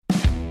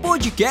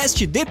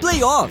podcast The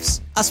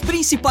Playoffs. As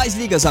principais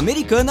ligas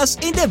americanas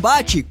em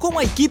debate com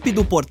a equipe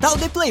do portal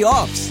The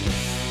Playoffs.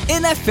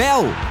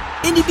 NFL,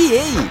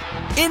 NBA,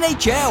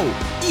 NHL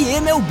e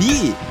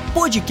MLB.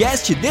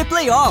 Podcast The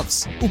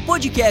Playoffs. O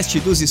podcast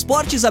dos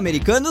esportes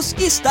americanos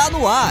está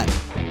no ar.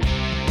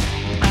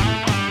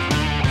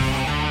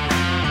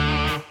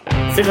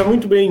 Seja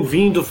muito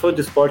bem-vindo, fã de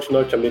esporte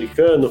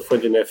norte-americano, fã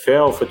de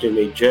NFL, fã de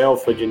NHL,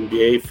 fã de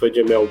NBA, fã de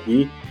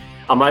MLB,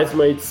 a mais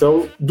uma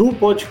edição do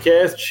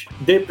podcast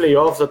The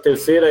Playoffs, a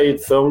terceira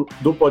edição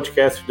do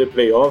podcast The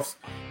Playoffs.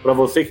 Para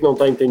você que não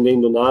está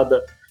entendendo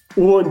nada,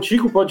 o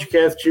antigo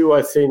podcast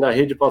USA na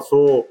Rede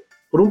passou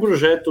por um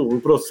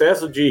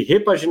processo de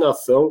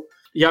repaginação,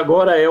 e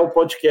agora é o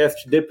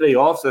podcast The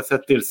Playoffs, essa é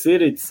a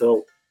terceira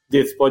edição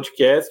desse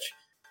podcast.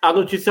 A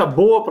notícia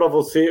boa para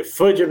você,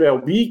 fã de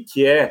MLB,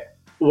 que é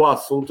o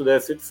assunto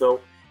dessa edição,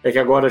 é que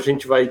agora a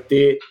gente vai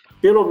ter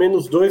pelo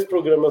menos 2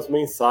 programas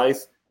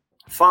mensais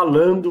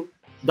falando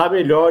da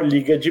melhor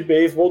liga de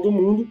beisebol do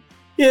mundo,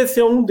 e esse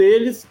é um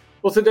deles.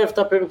 Você deve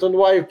estar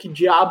perguntando, o que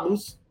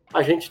diabos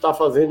a gente está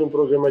fazendo um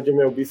programa de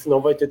MLB se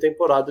não vai ter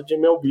temporada de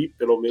MLB,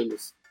 pelo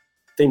menos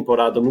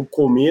temporada no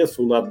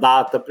começo, na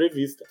data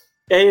prevista.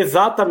 É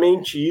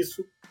exatamente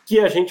isso que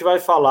a gente vai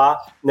falar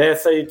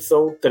nessa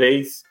edição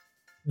 3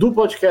 do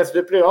podcast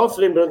The Playoffs,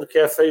 lembrando que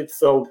essa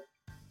edição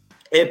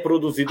é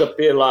produzida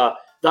pela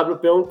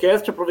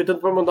WP1Cast, aproveitando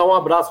para mandar um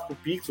abraço para o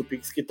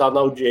Pix que está na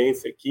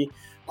audiência aqui,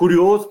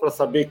 curioso para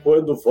saber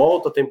quando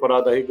volta a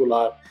temporada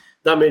regular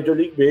da Major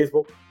League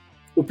Baseball.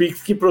 O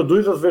Pix que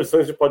produz as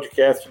versões de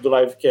podcast do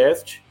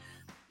Livecast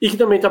e que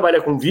também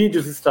trabalha com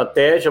vídeos,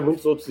 estratégia,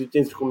 muitos outros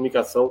itens de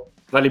comunicação.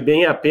 Vale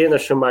bem a pena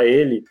chamar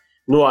ele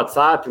no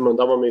WhatsApp,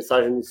 mandar uma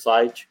mensagem no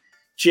site,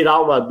 tirar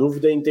uma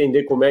dúvida e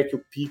entender como é que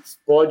o Pix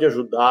pode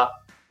ajudar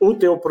o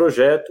teu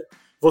projeto.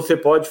 Você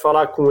pode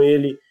falar com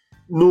ele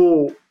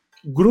no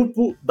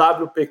grupo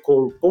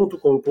wpcom.com.br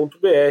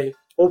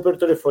ou pelo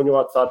telefone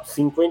WhatsApp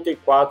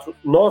 54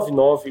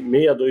 99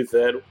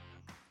 620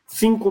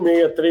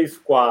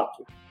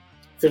 5634.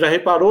 Você já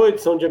reparou, a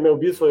edição de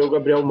MLB sou eu,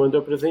 Gabriel Mando,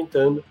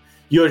 apresentando,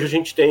 e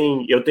hoje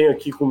eu tenho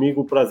aqui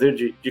comigo o prazer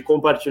de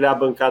compartilhar a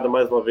bancada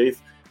mais uma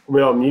vez com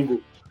meu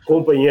amigo,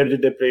 companheiro de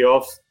The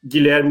Playoffs,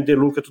 Guilherme De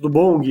Luca. Tudo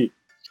bom, Gui?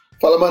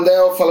 Fala,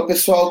 Mandel. Fala,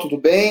 pessoal. Tudo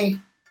bem?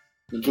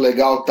 Muito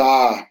legal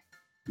estar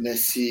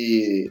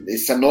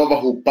nessa nova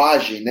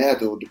roupagem, né,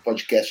 do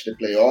podcast The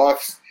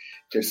Playoffs,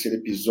 terceiro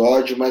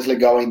episódio. Mais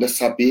legal ainda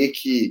saber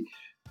que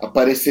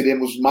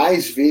apareceremos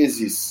mais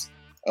vezes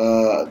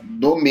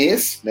no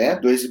mês, né,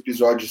 2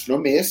 episódios no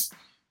mês.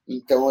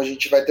 Então a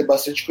gente vai ter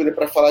bastante coisa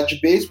para falar de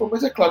beisebol,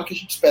 mas é claro que a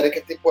gente espera que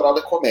a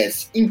temporada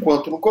comece.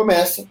 Enquanto não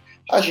começa,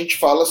 a gente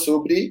fala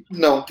sobre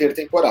não ter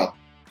temporada.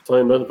 Só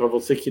lembrando para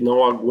você que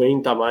não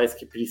aguenta mais,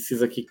 que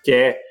precisa, que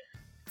quer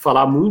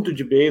falar muito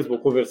de beisebol,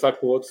 conversar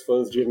com outros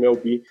fãs de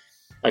MLB,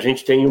 a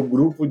gente tem o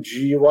grupo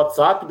de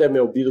WhatsApp da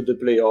MLB do The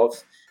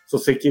Playoffs. Se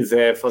você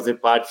quiser fazer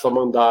parte, é só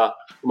mandar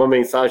uma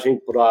mensagem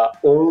para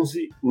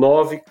 11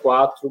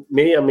 94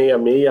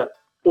 666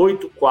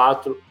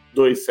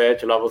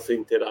 8427. Lá você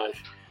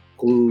interage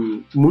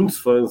com muitos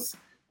fãs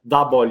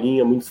da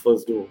bolinha, muitos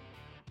fãs do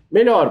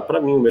melhor, para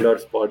mim, o melhor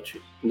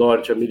esporte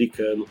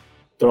norte-americano.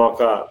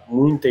 Troca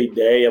muita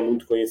ideia,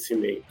 muito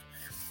conhecimento.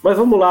 Mas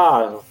vamos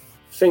lá,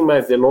 sem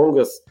mais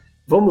delongas,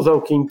 vamos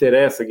ao que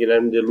interessa,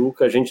 Guilherme De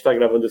Luca. A gente está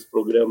gravando esse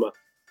programa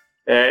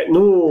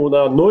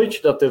na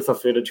noite da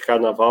terça-feira de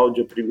carnaval,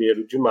 dia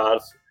 1º de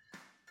março.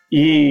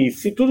 E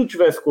se tudo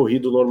tivesse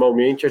corrido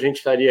normalmente, a gente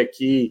estaria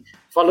aqui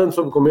falando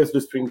sobre o começo do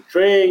Spring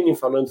Training,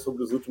 falando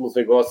sobre os últimos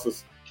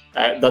negócios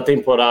da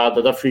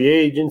temporada da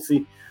Free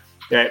Agency,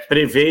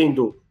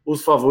 prevendo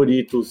os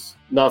favoritos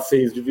nas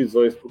 6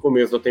 divisões para o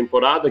começo da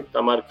temporada, que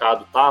estava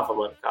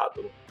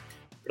marcado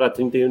para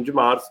 31 de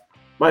março.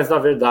 Mas, na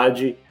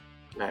verdade,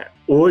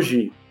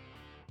 hoje,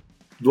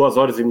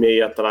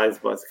 2h30 atrás,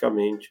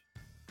 basicamente,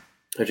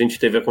 a gente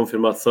teve a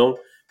confirmação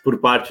por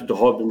parte do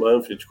Rob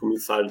Manfred,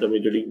 comissário da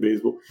Major League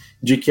Baseball,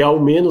 de que ao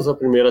menos a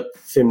primeira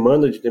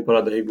semana de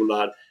temporada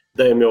regular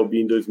da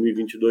MLB em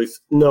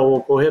 2022 não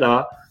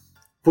ocorrerá,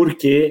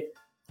 porque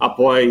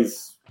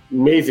após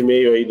 1 mês e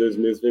meio, 2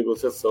 meses de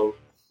negociação,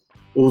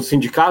 o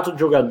sindicato de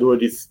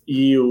jogadores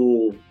e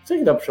sei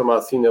que dá para chamar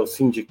assim, né, o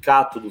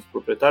sindicato dos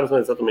proprietários, não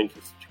é exatamente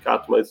o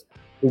sindicato, mas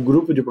o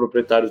grupo de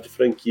proprietários de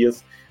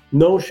franquias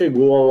não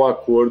chegou a um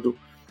acordo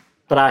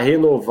para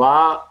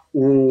renovar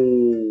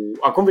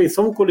a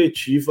convenção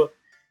coletiva,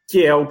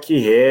 que é o que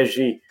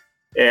rege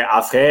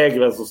as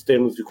regras, os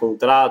termos de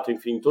contrato,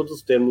 enfim, todos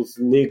os termos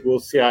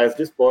negociais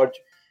do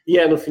esporte, e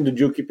no fim do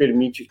dia o que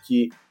permite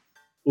que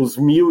os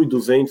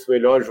 1.200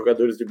 melhores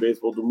jogadores de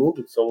beisebol do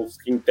mundo, que são os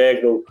que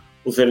integram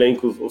os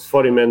elencos, os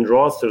 40-man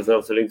rosters, né,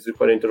 os elencos de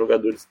 40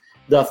 jogadores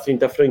das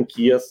 30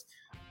 franquias,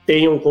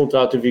 tenham um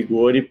contrato em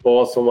vigor e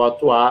possam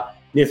atuar.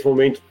 Nesse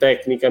momento,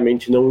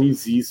 tecnicamente, não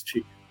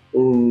existe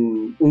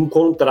um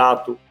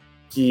contrato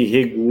que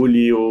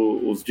regule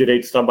os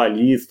direitos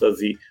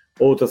trabalhistas e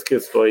outras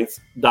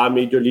questões da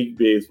Major League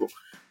Baseball.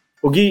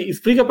 O Gui,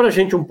 explica pra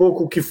gente um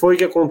pouco o que foi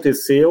que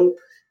aconteceu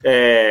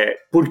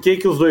por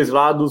que os dois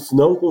lados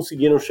não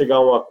conseguiram chegar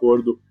a um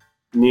acordo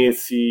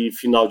nesse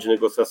final de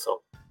negociação?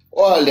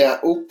 Olha,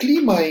 o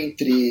clima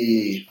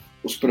entre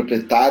os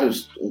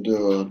proprietários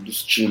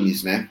dos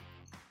times, né,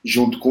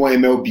 junto com a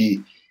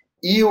MLB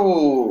e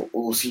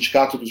o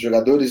sindicato dos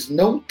jogadores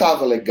não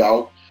estava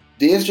legal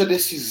desde a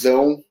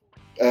decisão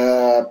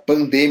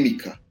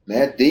pandêmica,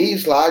 né,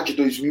 desde lá de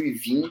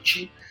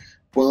 2020,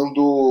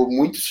 quando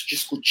muito se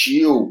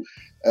discutiu,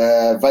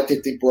 vai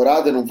ter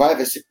temporada, não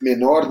vai ser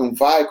menor, não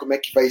vai, como é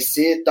que vai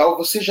ser, tal.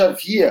 Você já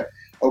via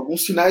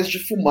alguns sinais de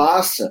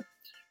fumaça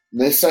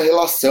nessa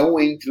relação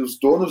entre os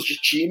donos de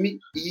time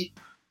e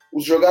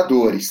os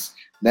jogadores,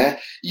 né?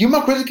 E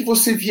uma coisa que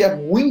você via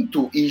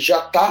muito e já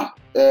está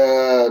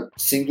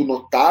sendo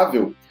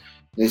notável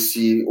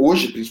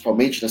hoje,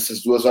 principalmente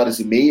nessas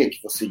 2h30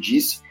 que você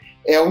disse,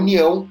 é a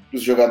união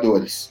dos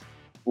jogadores.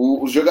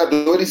 Os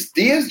jogadores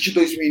desde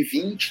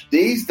 2020,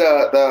 desde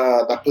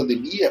a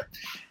pandemia,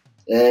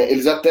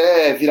 eles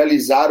até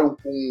viralizaram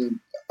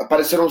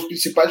apareceram os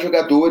principais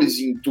jogadores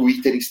em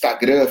Twitter,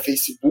 Instagram,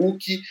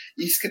 Facebook,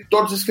 e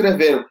todos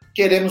escreveram: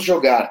 queremos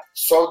jogar,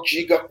 só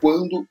diga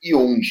quando e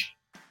onde,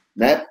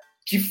 né?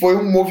 Que foi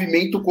um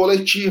movimento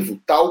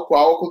coletivo, tal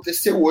qual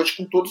aconteceu hoje,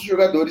 com todos os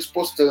jogadores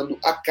postando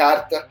a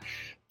carta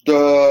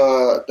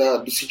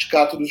do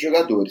sindicato dos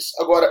jogadores.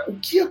 Agora, o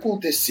que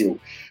aconteceu?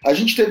 A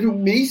gente teve 1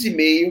 mês e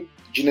meio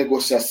de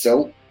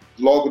negociação,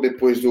 logo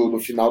depois do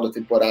final da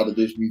temporada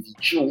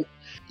 2021,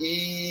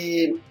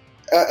 e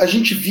a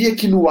gente via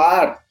que no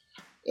ar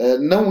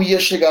não ia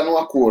chegar num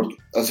acordo.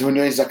 As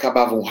reuniões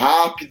acabavam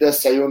rápidas,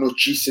 saíam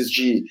notícias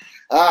de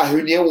a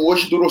reunião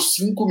hoje durou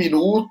 5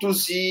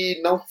 minutos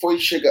e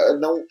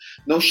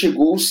não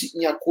chegou-se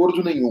em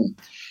acordo nenhum.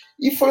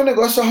 E foi um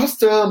negócio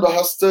arrastou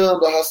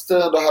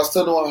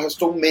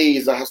 1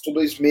 mês, arrastou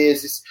 2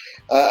 meses.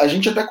 A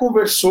gente até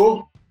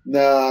conversou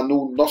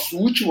no nosso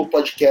último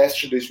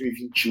podcast em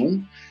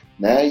 2021,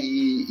 né?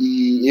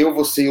 E eu,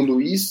 você e o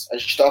Luiz, a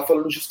gente estava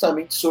falando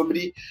justamente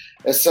sobre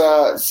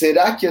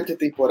será que ia ter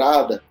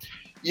temporada?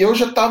 E eu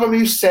já estava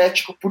meio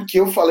cético, porque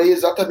eu falei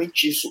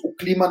exatamente isso: o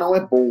clima não é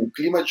bom, o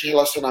clima de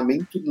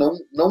relacionamento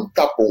não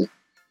tá bom.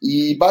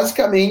 E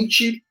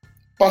basicamente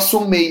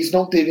passou 1 mês,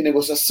 não teve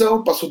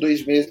negociação, passou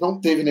 2 meses, não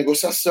teve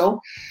negociação,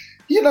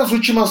 e nas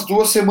últimas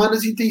 2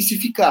 semanas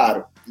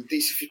intensificaram,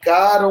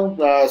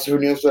 as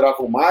reuniões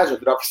duravam mais, já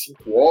duravam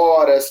 5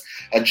 horas,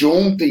 a de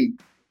ontem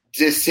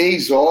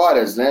 16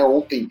 horas, né?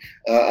 Ontem,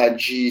 a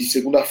de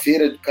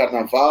segunda-feira do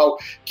Carnaval,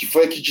 que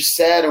foi a que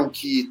disseram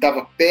que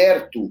estava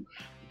perto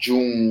de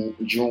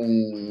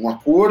um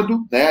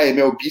acordo, né? A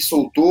MLB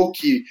soltou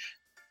que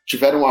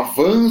tiveram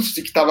avanços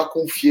e que estava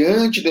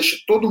confiante, deixou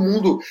todo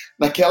mundo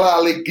naquela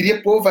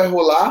alegria, pô, vai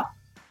rolar,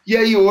 e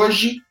aí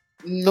hoje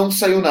não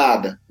saiu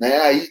nada, né?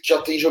 Aí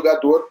já tem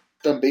jogador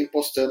também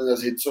postando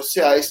nas redes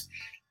sociais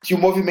que o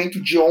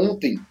movimento de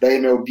ontem da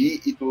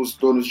MLB e dos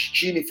donos de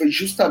time foi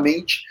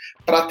justamente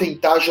para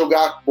tentar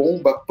jogar a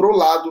bomba pro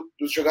lado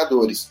dos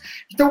jogadores.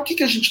 Então o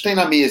que a gente tem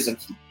na mesa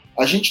aqui?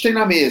 A gente tem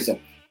na mesa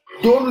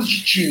donos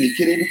de time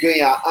querendo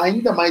ganhar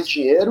ainda mais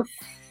dinheiro,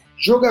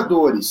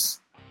 jogadores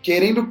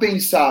querendo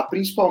pensar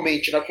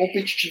principalmente na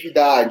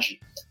competitividade,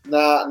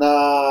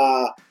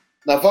 na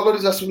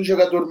valorização do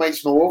jogador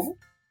mais novo,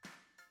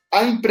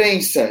 a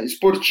imprensa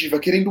esportiva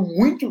querendo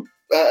muito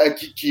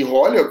que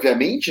role,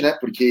 obviamente, né,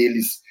 porque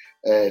eles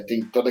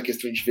têm toda a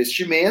questão de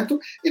investimento,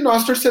 e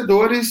nós,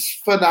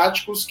 torcedores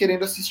fanáticos,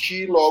 querendo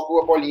assistir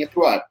logo a bolinha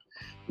pro ar.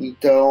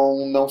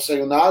 Então, não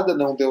saiu nada,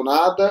 não deu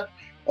nada.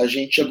 A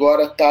gente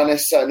agora está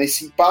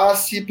nesse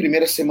impasse,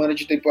 primeira semana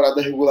de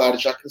temporada regular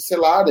já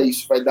cancelada,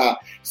 isso vai dar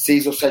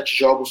 6 ou 7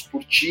 jogos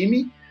por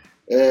time,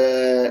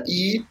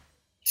 e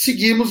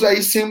seguimos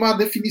aí sem uma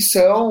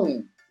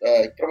definição,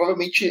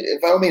 provavelmente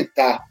vai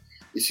aumentar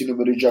esse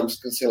número de jogos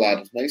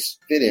cancelados, mas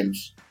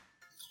veremos.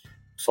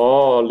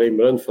 Só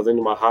lembrando, fazendo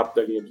uma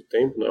rápida linha do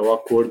tempo, né, o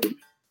acordo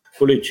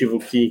coletivo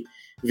que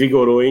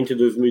vigorou entre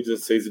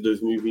 2016 e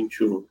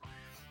 2021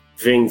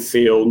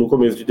 venceu no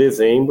começo de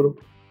dezembro.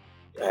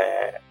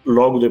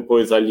 Logo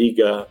depois a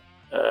Liga,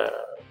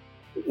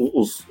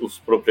 os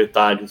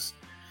proprietários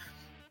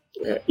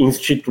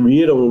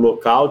instituíram o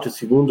lockout,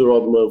 segundo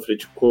Rob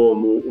Manfred,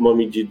 como uma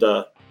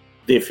medida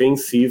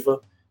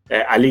defensiva.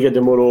 A Liga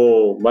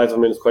demorou mais ou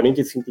menos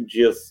 45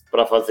 dias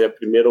para fazer a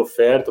primeira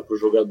oferta para os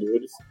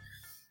jogadores.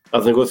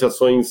 As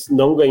negociações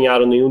não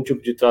ganharam nenhum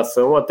tipo de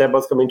tração até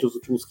basicamente os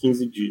últimos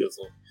 15 dias.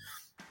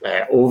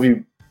 Né?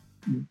 Houve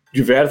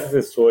diversas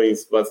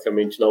sessões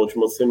basicamente na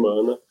última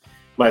semana,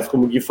 mas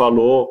como o Gui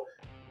falou,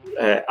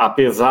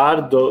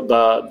 apesar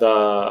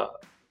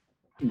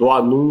do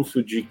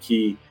anúncio de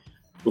que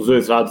os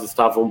dois lados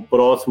estavam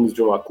próximos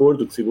de um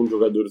acordo, que segundo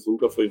jogadores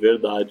nunca foi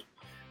verdade,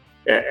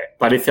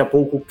 parecia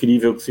pouco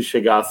crível que se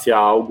chegasse a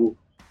algo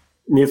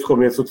nesse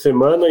começo de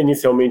semana.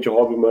 Inicialmente o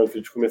Rob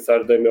Manfred,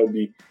 comissário da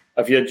MLB,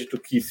 havia dito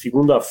que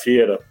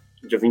segunda-feira,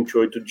 dia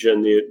 28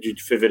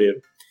 de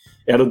fevereiro,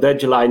 era o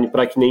deadline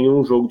para que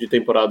nenhum jogo de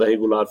temporada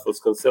regular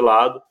fosse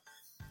cancelado.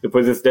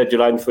 Depois esse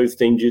deadline foi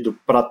estendido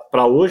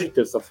para hoje,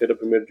 terça-feira,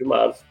 1º de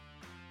março.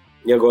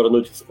 E agora a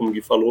notícia, como o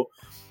Gui falou,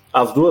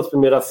 as 2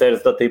 primeiras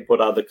séries da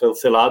temporada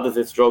canceladas,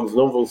 esses jogos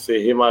não vão ser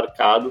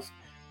remarcados.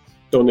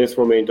 Então, nesse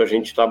momento, a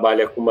gente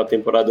trabalha com uma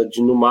temporada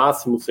de, no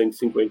máximo,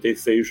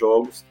 156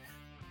 jogos.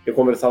 Eu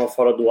conversava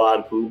fora do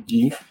ar com o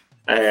Gui.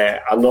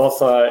 A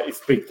nossa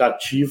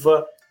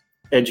expectativa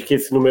é de que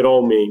esse número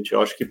aumente.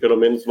 Eu acho que pelo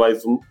menos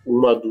mais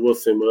 1-2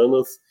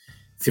 semanas,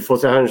 se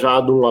fosse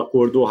arranjado um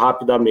acordo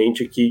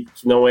rapidamente, que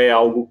não é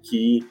algo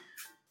que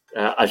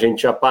a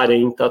gente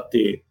aparenta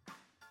ter.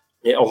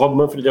 O Rob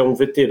Manfred é um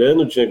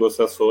veterano de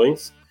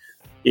negociações.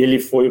 Ele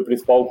foi o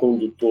principal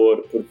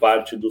condutor por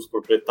parte dos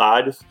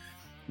proprietários.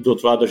 Do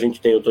outro lado, a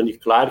gente tem o Tony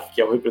Clark,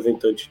 que é o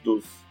representante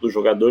dos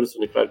jogadores. O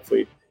Tony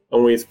Clark é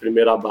um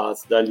ex-primeira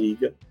base da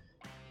liga.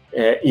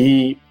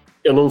 E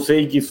eu não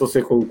sei se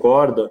você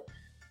concorda,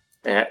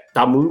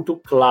 tá muito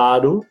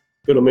claro,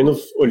 pelo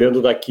menos olhando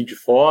daqui de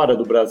fora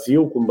do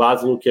Brasil, com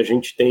base no que a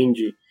gente tem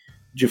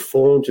de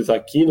fontes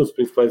aqui nos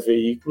principais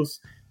veículos,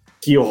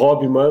 que o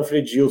Rob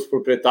Manfred e os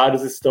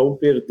proprietários estão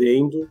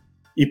perdendo,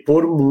 e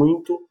por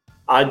muito,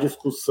 a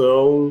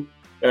discussão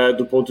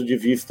do ponto de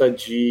vista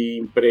de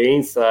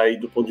imprensa e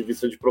do ponto de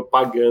vista de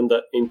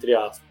propaganda, entre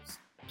aspas.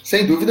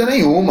 Sem dúvida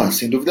nenhuma,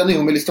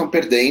 eles estão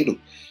perdendo.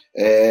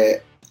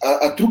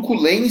 A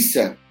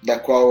truculência da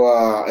qual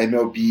a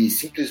MLB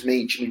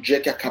simplesmente, no dia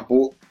que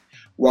acabou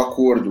o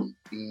acordo,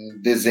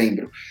 em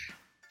dezembro,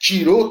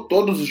 tirou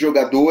todos os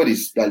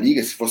jogadores da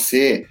liga. Se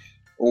você,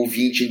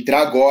 ouvinte,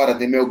 entrar agora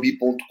no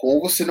MLB.com,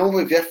 você não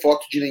vai ver a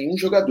foto de nenhum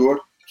jogador,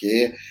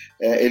 porque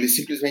eles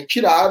simplesmente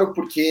tiraram,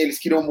 porque eles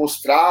queriam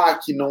mostrar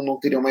que não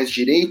teriam mais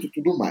direito e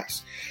tudo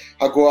mais.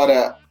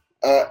 Agora,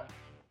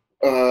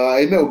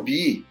 a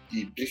MLB,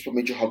 e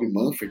principalmente o Rob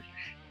Manfred,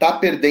 está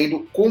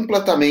perdendo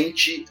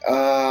completamente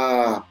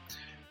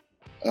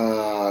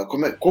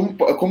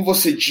como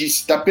você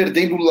disse, está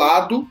perdendo o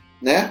lado,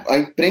 né? A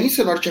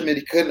imprensa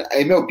norte-americana, a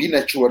MLB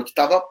Network,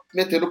 estava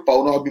metendo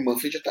pau no Rob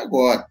Manfred até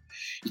agora.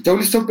 Então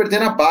eles estão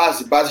perdendo a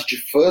base de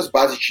fãs,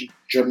 base de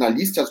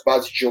jornalistas,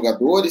 base de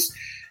jogadores.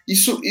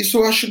 Isso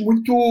eu acho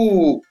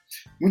muito,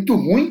 muito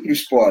ruim para o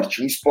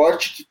esporte. Um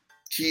esporte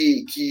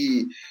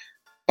que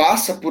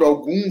passa por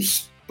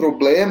alguns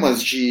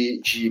problemas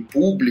de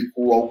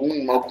público,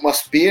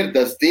 algumas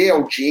perdas de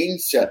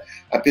audiência,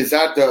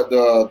 apesar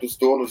dos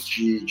donos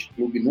de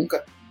clube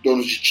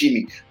donos de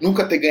time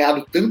nunca ter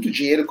ganhado tanto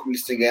dinheiro como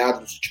eles têm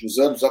ganhado nos últimos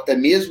anos, até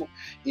mesmo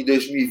em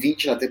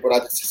 2020, na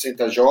temporada de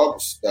 60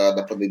 jogos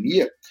da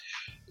pandemia,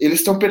 eles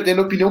estão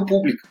perdendo a opinião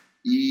pública.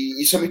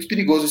 E isso é muito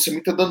perigoso, isso é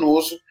muito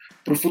danoso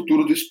para o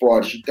futuro do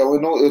esporte. Então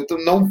eu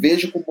não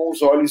vejo com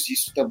bons olhos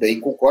isso também,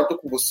 concordo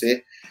com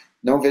você,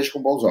 não vejo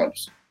com bons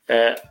olhos.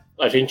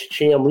 A gente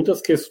tinha muitas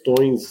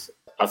questões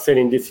a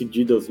serem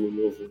decididas no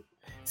novo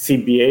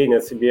CBA, né?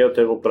 CBA é o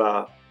termo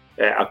para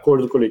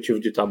acordo coletivo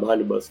de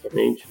trabalho,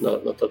 basicamente,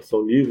 na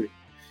tradução livre.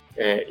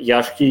 E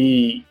acho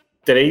que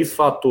 3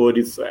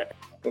 fatores,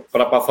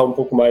 para passar um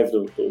pouco mais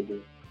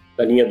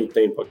da linha do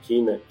tempo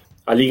aqui, né?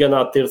 A Liga,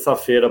 na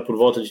terça-feira, por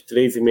volta de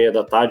 3h30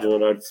 da tarde, no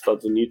horário dos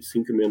Estados Unidos,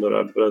 5h30 no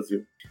horário do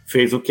Brasil,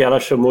 fez o que ela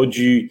chamou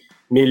de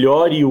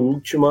melhor e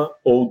última,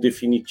 ou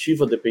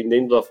definitiva,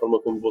 dependendo da forma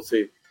como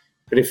você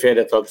prefere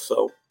a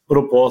tradução,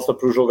 proposta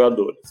para os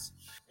jogadores.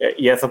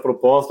 E essa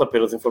proposta,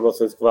 pelas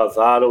informações que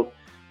vazaram,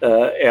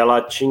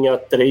 ela tinha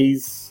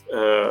 3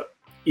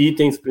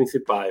 itens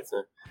principais,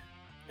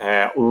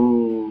 né?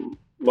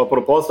 Uma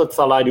proposta de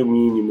salário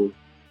mínimo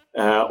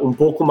um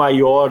pouco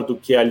maior do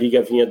que a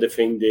Liga vinha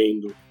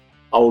defendendo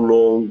ao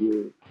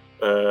longo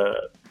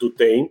do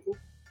tempo,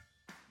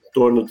 em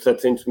torno de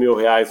 $700 mil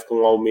com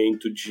um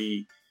aumento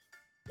de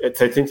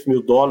 $700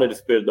 mil,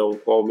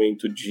 com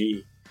aumento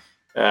de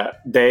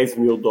 $10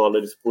 mil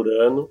por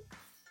ano,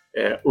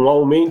 um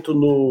aumento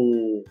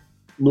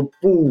no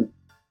pool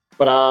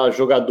para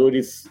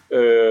jogadores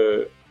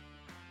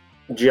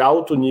de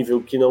alto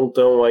nível que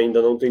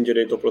ainda não têm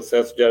direito ao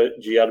processo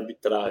de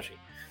arbitragem.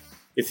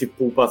 Esse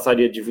pool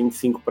passaria de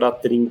 25 para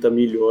 30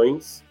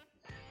 milhões,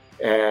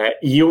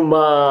 e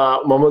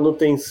uma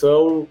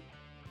manutenção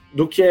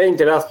do que é,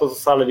 entre aspas, o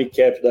salary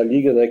cap da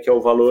liga, né, que é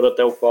o valor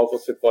até o qual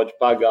você pode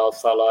pagar os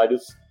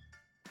salários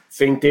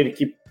sem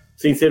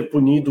ser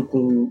punido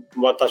com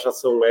uma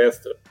taxação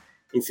extra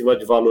em cima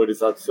de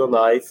valores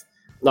adicionais,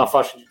 na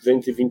faixa de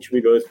 220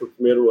 milhões por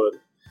primeiro ano.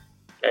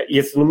 E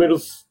esses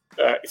números,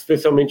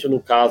 especialmente no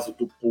caso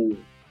do pool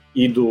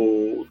e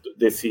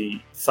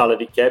desse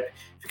salary cap,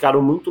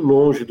 ficaram muito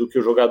longe do que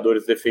os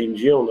jogadores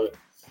defendiam, né?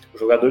 Os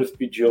jogadores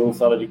pediam um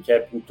salary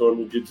cap em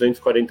torno de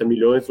 240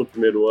 milhões no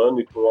primeiro ano,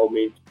 e com um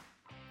aumento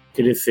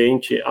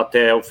crescente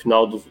até o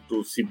final do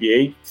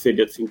CBA, que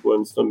seria de 5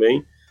 anos também.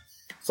 O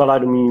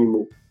salário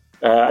mínimo,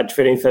 a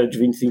diferença era de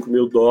 $25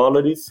 mil,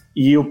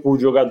 e o pool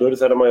de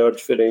jogadores era a maior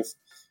diferença.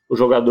 Os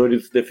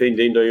jogadores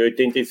defendendo aí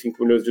 $85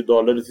 milhões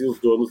e os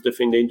donos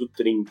defendendo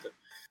 30.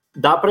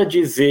 Dá para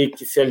dizer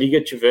que se a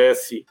Liga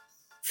tivesse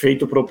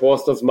feito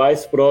propostas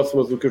mais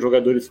próximas do que os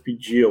jogadores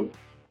pediam,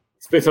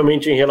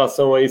 especialmente em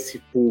relação a esse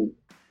pool,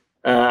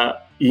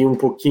 e um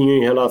pouquinho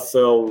em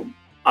relação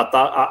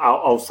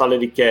ao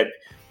salary cap,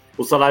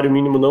 o salário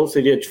mínimo não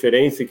seria a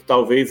diferença, e que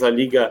talvez a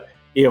Liga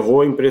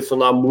errou em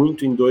pressionar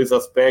muito em 2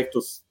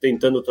 aspectos,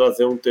 tentando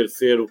trazer um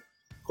terceiro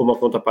como a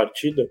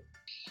contrapartida?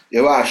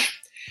 Eu acho.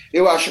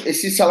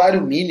 Esse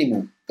salário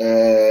mínimo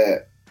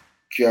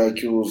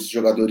que os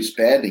jogadores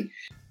pedem,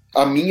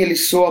 a mim ele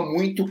soa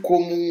muito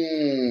como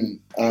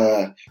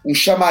um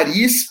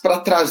chamariz para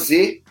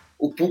trazer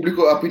o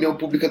público, a opinião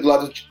pública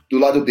do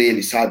lado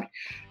dele, sabe?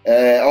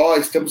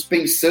 Estamos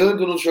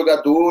pensando nos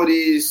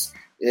jogadores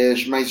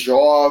mais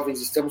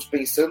jovens, estamos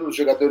pensando nos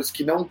jogadores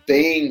que não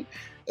têm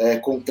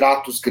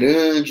contratos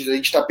grandes, a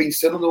gente está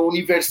pensando no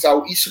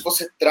universal. Isso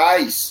você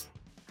traz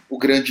o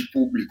grande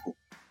público,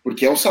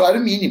 porque é um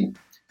salário mínimo.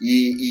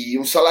 E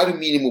um salário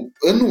mínimo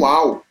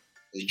anual,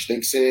 a gente tem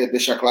que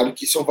deixar claro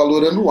que isso é um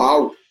valor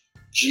anual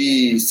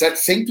de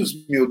 $700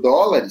 mil.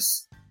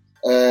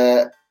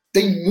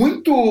 Tem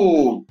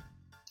muito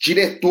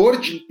diretor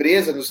de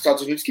empresa nos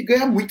Estados Unidos que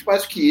ganha muito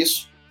mais do que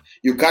isso.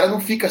 E o cara não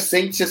fica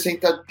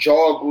 160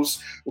 jogos,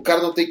 o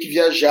cara não tem que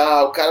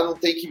viajar, o cara não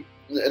tem que...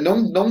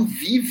 Não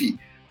vive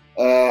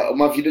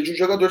uma vida de um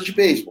jogador de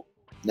beisebol,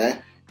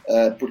 né?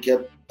 Porque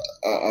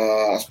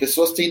as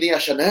pessoas tendem a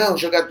achar, não, o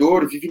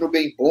jogador vive no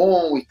bem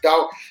bom e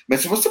tal.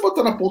 Mas se você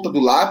botar na ponta do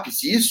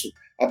lápis isso,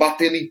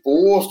 abatendo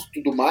imposto e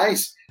tudo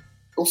mais,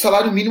 um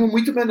salário mínimo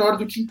muito menor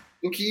do que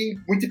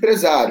muito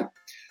empresário.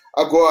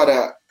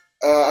 Agora,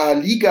 a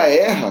liga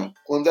erra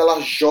quando ela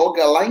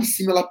joga lá em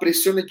cima, ela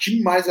pressiona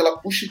demais, ela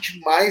puxa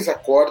demais a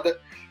corda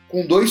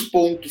com 2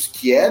 pontos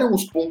que eram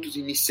os pontos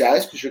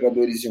iniciais que os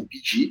jogadores iam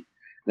pedir,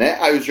 né?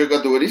 Aí os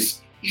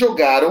jogadores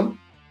jogaram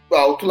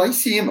alto lá em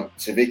cima.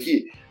 Você vê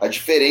que a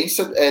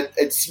diferença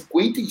é de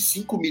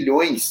 $55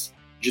 milhões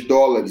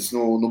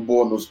no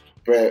bônus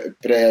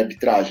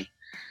pré-arbitragem.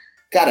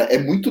 Cara,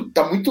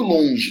 tá muito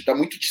longe, tá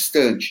muito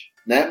distante,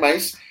 né?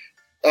 Mas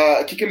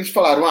o que eles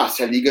falaram?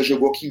 Se a liga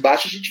jogou aqui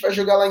embaixo, a gente vai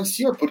jogar lá em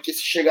cima, porque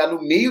se chegar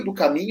no meio do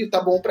caminho, tá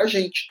bom pra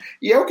gente.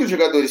 E é o que os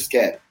jogadores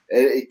querem.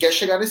 Quer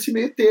chegar nesse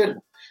meio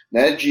termo,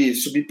 né? De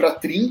subir para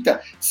 30,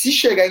 se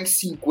chegar em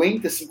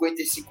 50,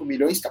 55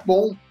 milhões, tá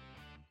bom,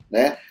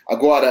 né?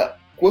 Agora,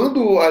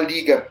 quando a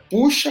liga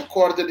puxa a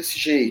corda desse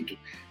jeito,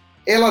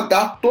 ela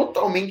dá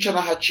totalmente a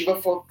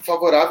narrativa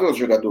favorável aos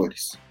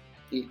jogadores.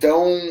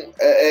 Então,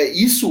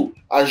 isso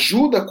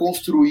ajuda a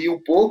construir um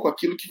pouco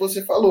aquilo que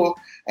você falou,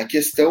 a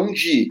questão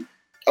de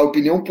a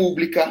opinião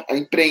pública, a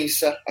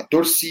imprensa, a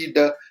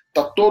torcida,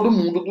 tá todo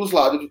mundo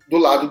do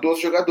lado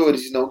dos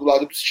jogadores e não do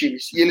lado dos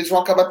times. E eles vão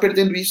acabar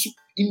perdendo isso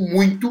e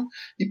muito,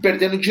 e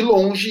perdendo de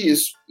longe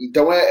isso.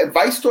 Então,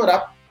 vai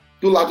estourar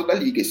do lado da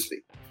liga isso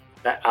aí.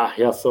 A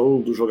reação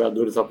dos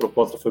jogadores à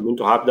proposta foi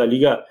muito rápida. A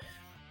liga,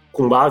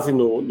 com base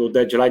no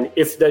deadline,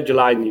 esse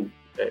deadline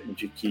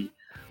de que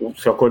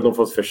se o acordo não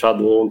fosse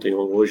fechado ontem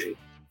ou hoje,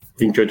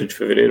 28 de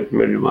fevereiro,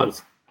 1º de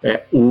março,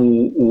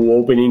 o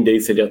Opening Day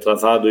seria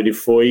atrasado, ele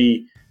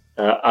foi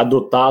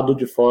adotado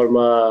de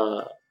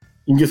forma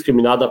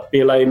indiscriminada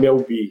pela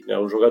MLB, né?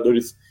 Os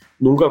jogadores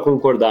nunca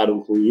concordaram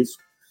com isso.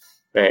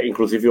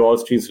 Inclusive o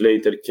Austin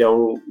Slater, que é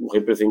um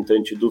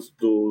representante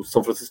do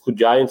São Francisco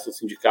Giants, do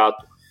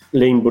sindicato,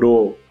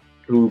 lembrou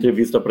em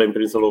entrevista para a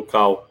imprensa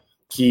local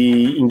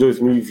que em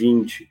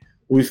 2020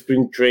 o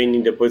Spring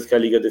Training, depois que a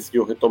liga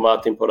decidiu retomar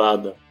a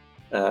temporada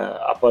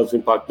após o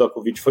impacto da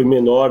Covid, foi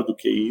menor do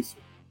que isso,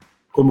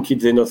 como que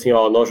dizendo assim,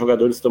 nós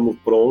jogadores estamos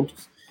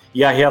prontos,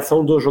 e a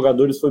reação dos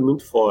jogadores foi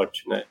muito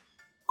forte, né?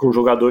 Com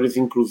jogadores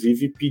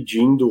inclusive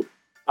pedindo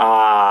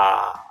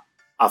a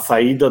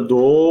saída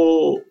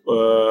do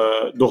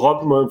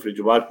Rob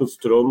Manfred. O Marcus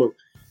Stroman,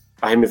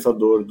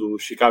 arremessador do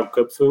Chicago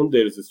Cubs, foi um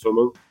deles. O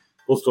Stroman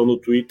postou no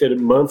Twitter,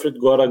 Manfred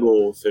gotta go,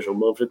 ou seja, o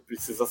Manfred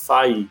precisa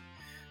sair.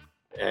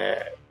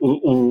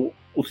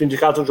 O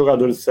sindicato de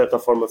jogadores, de certa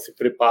forma, se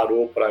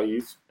preparou para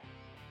isso.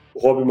 O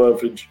Rob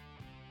Manfred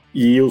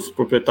e os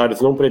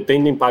proprietários não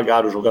pretendem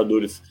pagar os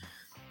jogadores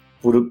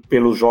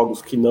pelos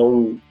jogos que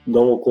não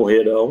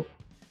ocorrerão.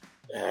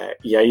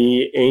 E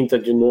aí entra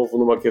de novo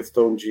numa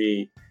questão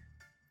de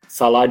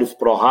salários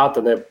pro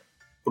rata, né,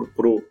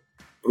 pro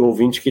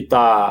ouvinte que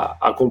está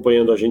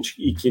acompanhando a gente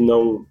e que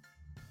não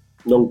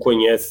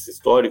conhece esse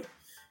histórico.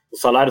 Os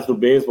salários do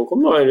beisebol,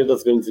 como na maioria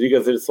das grandes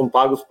ligas, eles são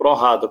pagos pro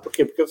rata. Por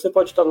quê? Porque você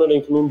pode estar no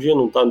elenco num dia,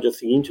 não estar no dia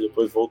seguinte,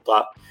 depois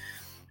voltar.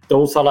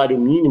 Então o salário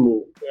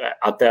mínimo,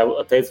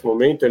 até esse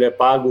momento, ele é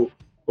pago,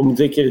 vamos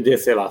dizer que ele dê,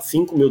 sei lá,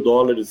 $5 mil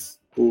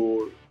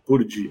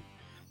por dia.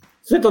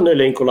 Se você está no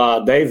elenco lá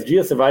 10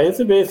 dias, você vai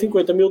receber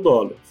 $50 mil.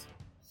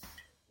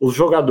 Os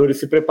jogadores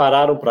se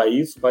prepararam para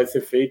isso, vai ser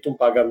feito um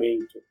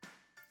pagamento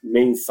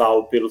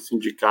mensal pelo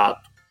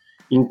sindicato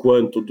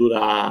enquanto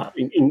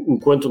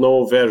não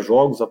houver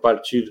jogos a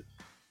partir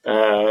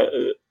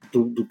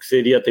do que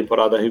seria a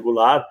temporada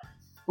regular.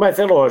 Mas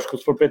é lógico,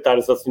 os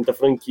proprietários das 30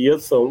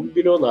 franquias são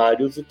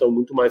bilionários e estão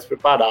muito mais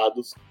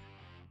preparados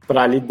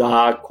para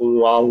lidar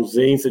com a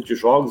ausência de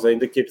jogos,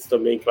 ainda que eles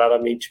também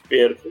claramente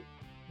percam,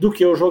 do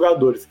que os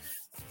jogadores.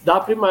 Dá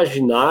para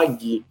imaginar,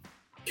 Gui,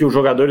 que os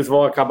jogadores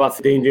vão acabar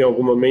cedendo em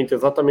algum momento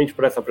exatamente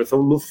por essa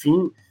pressão. No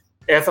fim,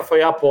 essa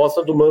foi a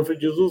aposta do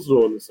Manfred e dos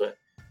donos, né?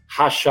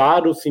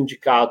 Rachar o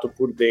sindicato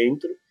por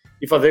dentro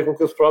e fazer com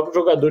que os próprios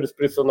jogadores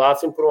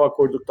pressionassem por um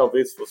acordo que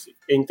talvez fosse,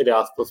 entre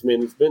aspas,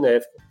 menos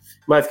benéfico,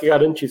 mas que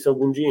garantisse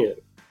algum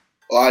dinheiro.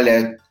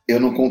 Olha, eu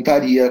não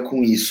contaria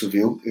com isso,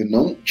 viu?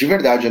 De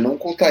verdade, eu não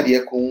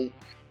contaria com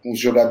os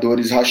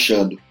jogadores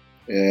rachando.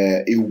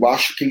 Eu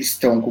acho que eles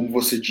estão, como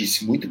você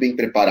disse, muito bem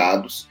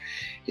preparados.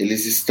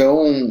 Eles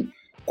estão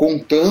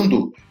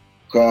contando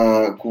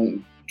com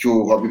que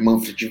o Rob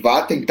Manfred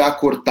vá tentar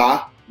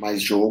cortar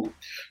mais jogo.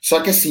 Só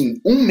que assim,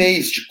 um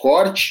mês de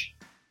corte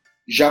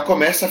já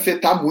começa a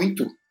afetar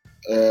muito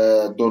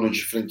dono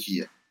de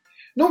franquia.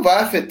 Não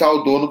vai afetar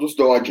o dono dos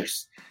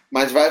Dodgers,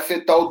 mas vai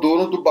afetar o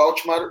dono do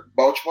Baltimore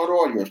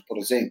Orioles, por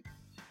exemplo.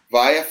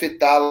 Vai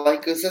afetar lá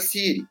em Kansas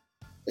City.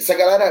 Essa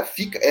galera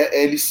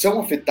eles são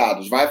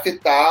afetados. Vai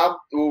afetar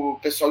o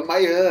pessoal em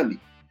Miami.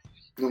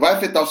 Não vai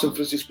afetar o San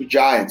Francisco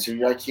Giants, o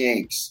New York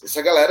Yankees.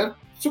 Essa galera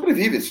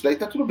sobrevive, isso daí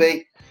tá tudo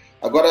bem.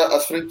 Agora,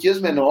 as franquias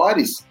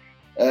menores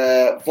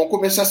vão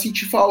começar a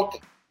sentir falta.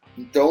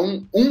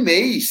 Então, um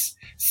mês,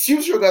 se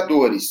os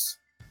jogadores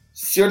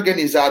se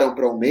organizaram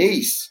para um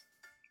mês,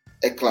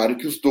 é claro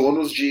que os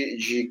donos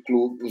de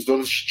clube, os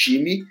donos de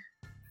time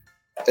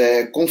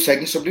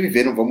conseguem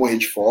sobreviver, não vão morrer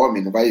de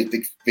fome, não vai ter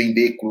que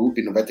vender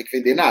clube, não vai ter que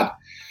vender nada.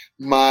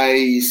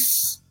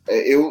 Mas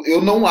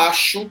eu não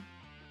acho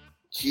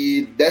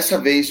que dessa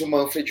vez o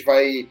Manfred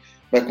vai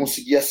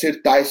conseguir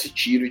acertar esse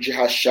tiro de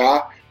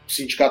rachar o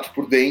sindicato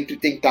por dentro e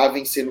tentar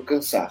vencer no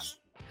cansaço.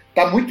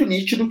 Tá muito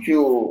nítido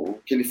o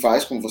que ele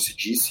faz, como você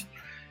disse,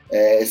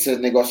 esse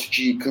negócio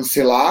de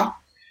cancelar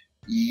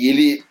e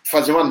ele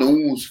fazer um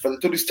anúncio, fazer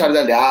todo o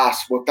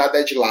estardalhaço, botar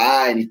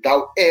deadline e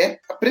tal,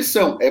 a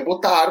pressão,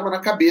 botar a arma na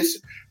cabeça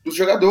dos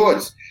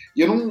jogadores.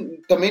 E eu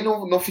também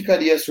não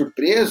ficaria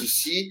surpreso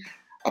se,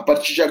 a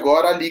partir de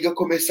agora, a Liga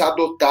começar a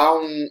adotar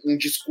um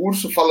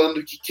discurso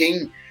falando que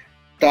quem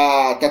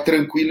tá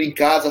tranquilo em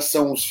casa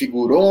são os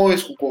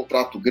figurões com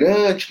contrato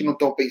grande, que não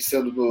estão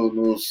pensando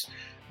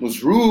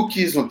nos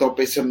rookies, não estão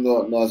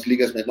pensando nas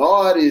ligas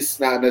menores,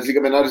 nas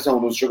ligas menores não,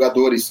 nos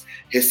jogadores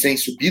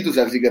recém-subidos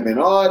das ligas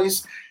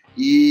menores,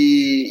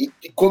 e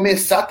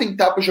começar a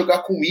tentar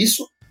jogar com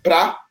isso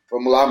para,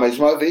 vamos lá, mais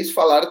uma vez,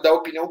 falar da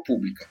opinião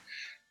pública.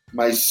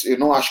 Mas eu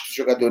não acho que os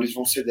jogadores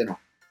vão ceder, não.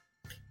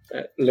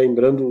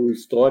 Lembrando o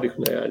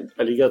histórico, né,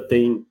 a Liga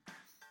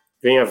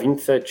vem há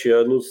 27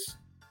 anos,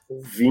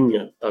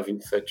 vinha há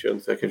 27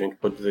 anos, é que a gente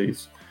pode dizer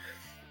isso,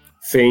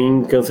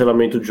 sem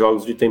cancelamento de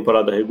jogos de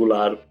temporada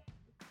regular,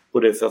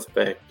 por esse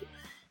aspecto.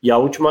 E a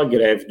última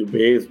greve do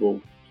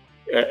beisebol,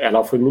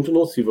 ela foi muito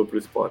nociva para o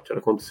esporte. Ela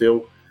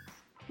aconteceu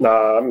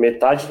na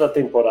metade da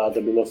temporada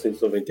de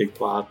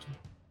 1994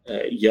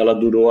 e ela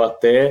durou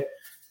até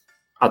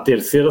a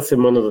terceira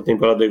semana da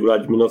temporada regular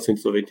de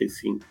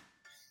 1995.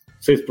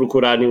 Se vocês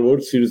procurarem o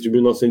World Series de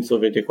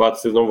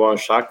 1994, vocês não vão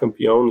achar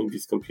campeão nem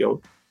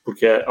vice-campeão,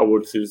 porque a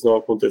World Series não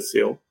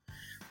aconteceu.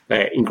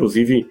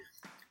 Inclusive,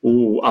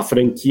 a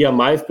franquia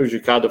mais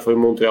prejudicada foi o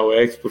Montreal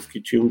Expos,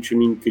 que tinha um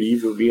time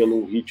incrível, vinha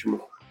num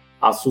ritmo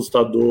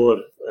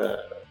assustador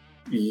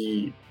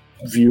e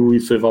viu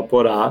isso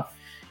evaporar.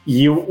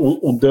 E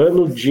o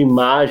dano de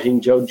imagem,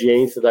 de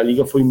audiência da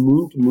Liga foi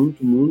muito,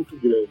 muito, muito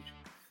grande.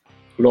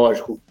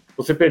 Lógico,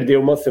 você perder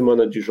uma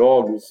semana de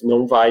jogos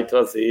não vai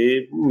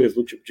trazer o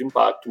mesmo tipo de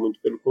impacto, muito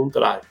pelo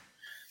contrário.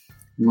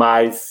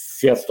 Mas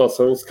se a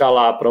situação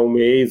escalar para um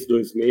mês,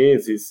 2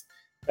 meses,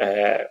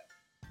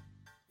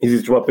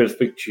 existe uma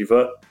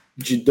perspectiva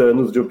de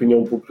danos de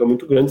opinião pública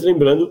muito grandes,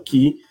 lembrando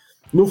que,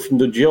 no fim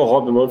do dia, o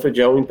Rob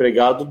Manfred é um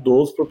empregado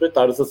dos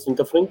proprietários das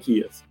 30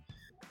 franquias,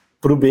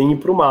 para o bem e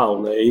para o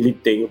mal, né? Ele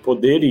tem o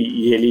poder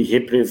e ele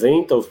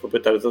representa os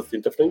proprietários das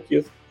 30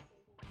 franquias,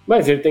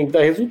 mas ele tem que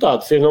dar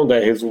resultado. Se ele não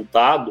der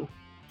resultado,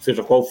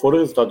 seja qual for o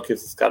resultado que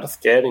esses caras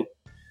querem,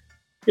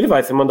 ele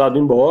vai ser mandado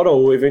embora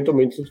ou,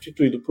 eventualmente,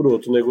 substituído por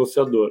outro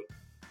negociador.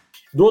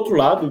 Do outro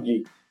lado,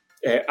 Gui,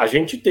 a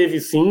gente teve,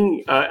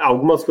 sim,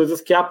 algumas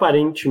coisas que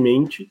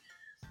aparentemente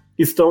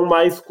estão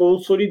mais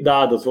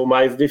consolidadas ou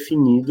mais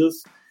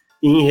definidas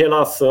em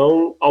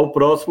relação ao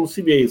próximo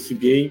CBA. O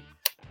CBA,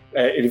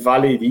 ele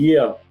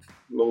valeria,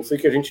 não sei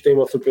que a gente tem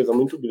uma surpresa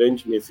muito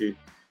grande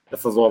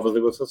nessas novas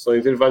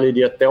negociações, ele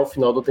valeria até o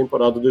final da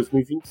temporada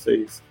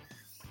 2026.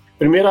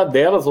 Primeira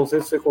delas, não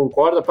sei se você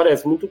concorda,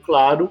 parece muito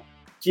claro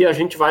que a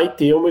gente vai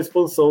ter uma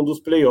expansão dos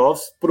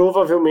playoffs,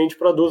 provavelmente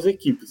para 12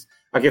 equipes.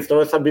 A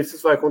questão é saber se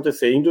isso vai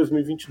acontecer em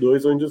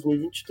 2022 ou em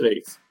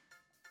 2023.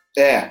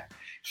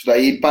 Isso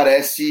daí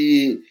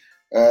parece...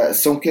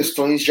 são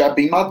questões já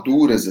bem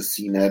maduras,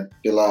 assim, né?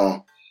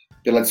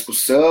 Pela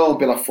discussão,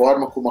 pela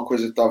forma como a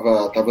coisa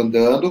estava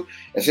andando.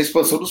 Essa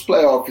expansão dos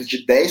playoffs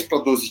de 10 para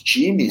 12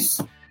 times,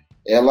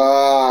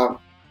 ela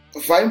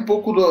vai um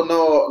pouco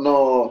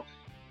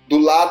do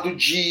lado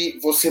de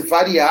você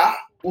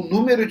variar o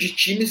número de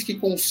times que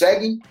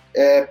conseguem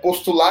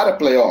postular a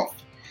playoff,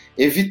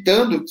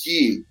 evitando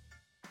que,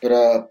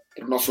 para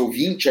o nosso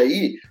ouvinte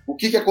aí, o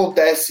que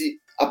acontece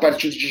a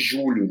partir de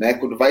julho, né,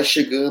 quando vai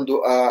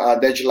chegando a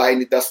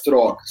deadline das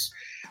trocas.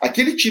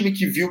 Aquele time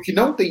que viu que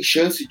não tem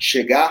chance de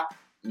chegar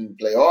em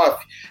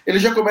playoff, ele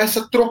já começa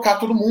a trocar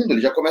todo mundo,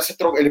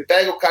 ele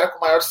pega o cara com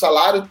maior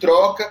salário,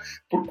 troca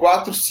por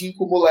 4,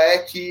 5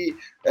 moleque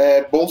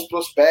bons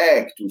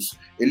prospectos,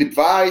 ele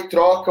vai e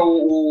troca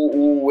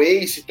o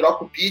ace,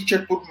 troca o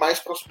pitcher por mais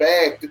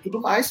prospecto e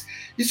tudo mais,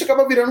 isso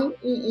acaba virando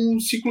um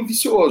ciclo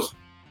vicioso,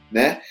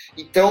 né?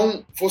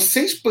 Então,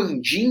 você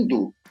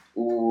expandindo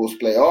os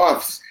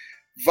playoffs,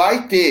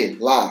 vai ter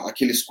lá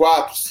aqueles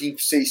 4,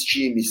 5, 6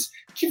 times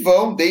que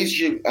vão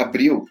desde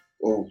abril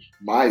ou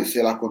maio,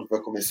 sei lá quando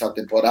vai começar a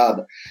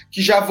temporada,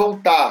 que já vão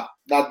estar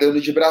nadando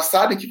de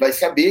braçada, que vai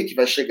saber que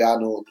vai chegar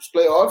nos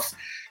playoffs,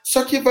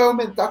 só que vai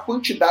aumentar a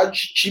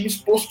quantidade de times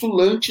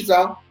postulantes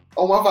a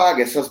uma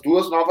vaga, essas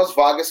 2 novas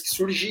vagas que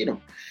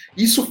surgiram.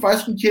 Isso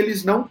faz com que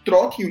eles não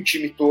troquem o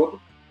time todo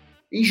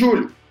em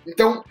julho.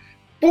 Então,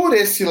 por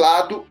esse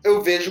lado,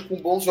 eu vejo com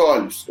bons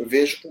olhos. Eu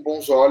vejo com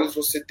bons olhos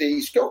você ter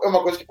isso, que é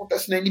uma coisa que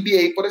acontece na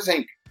NBA, por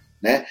exemplo.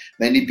 Né?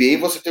 Na NBA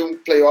você tem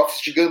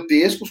playoffs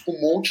gigantescos com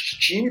um monte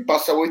de time,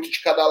 passa 8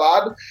 de cada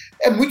lado.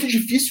 É muito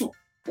difícil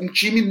um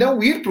time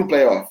não ir para um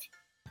playoff.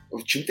 O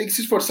time tem que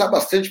se esforçar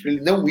bastante para ele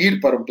não ir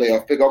para um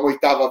playoff, pegar uma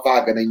 8ª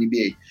vaga na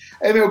NBA.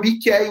 A MLB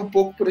quer ir um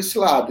pouco por esse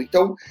lado.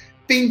 Então,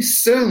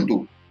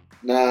 pensando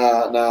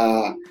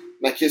na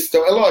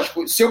questão, é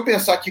lógico, se eu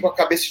pensar aqui com a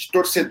cabeça de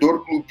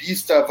torcedor,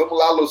 clubista, vamos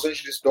lá, Los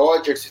Angeles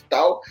Dodgers e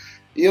tal,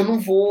 eu não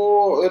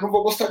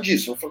vou gostar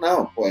disso. Eu falo,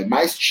 não, pô, é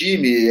mais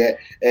time,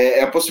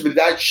 é a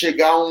possibilidade de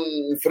chegar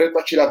um franco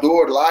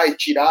atirador lá e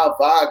tirar a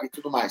vaga e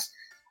tudo mais.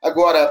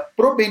 Agora,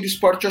 pro bem do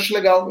esporte, eu acho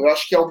legal. Eu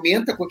acho que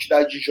aumenta a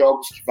quantidade de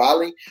jogos que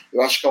valem,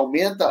 eu acho que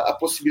aumenta a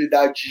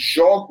possibilidade de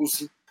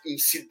jogos em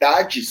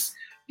cidades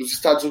dos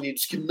Estados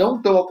Unidos que não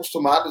estão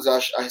acostumados a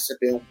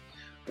receber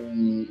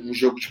um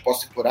jogo de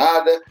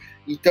pós-temporada.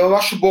 Então eu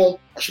acho bom,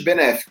 acho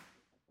benéfico.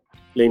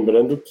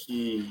 Lembrando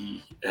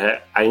que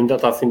ainda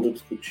está sendo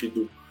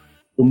discutido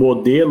o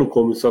modelo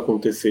como isso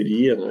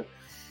aconteceria, né?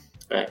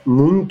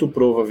 Muito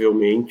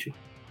provavelmente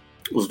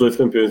os 2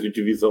 campeões de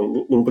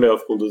divisão, num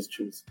playoff com 12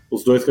 times,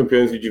 os 2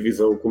 campeões de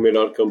divisão com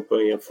melhor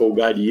campanha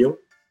folgariam,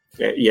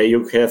 e aí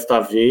o que resta a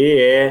ver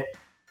é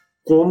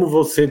como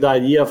você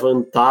daria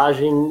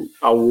vantagem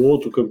ao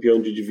outro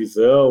campeão de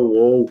divisão,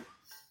 ou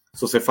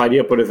se você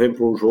faria, por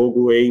exemplo, um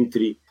jogo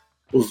entre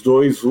os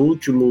 2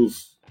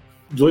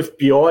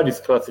 piores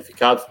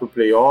classificados para o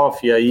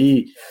playoff, e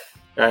aí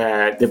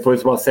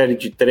depois uma série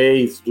de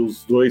 3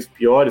 dos 2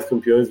 piores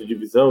campeões de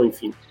divisão,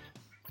 enfim.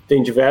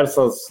 Tem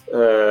diversos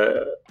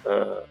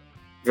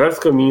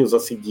caminhos a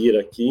seguir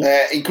aqui.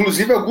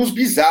 Inclusive alguns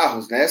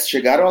bizarros, né?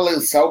 Chegaram a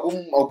lançar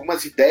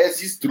algumas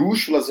ideias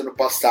esdrúxulas ano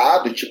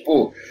passado,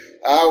 tipo,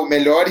 o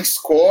melhor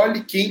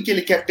escolhe quem que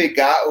ele quer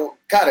pegar.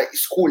 Cara,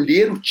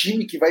 escolher o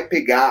time que vai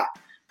pegar.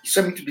 Isso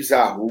é muito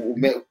bizarro. O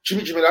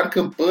time de melhor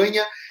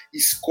campanha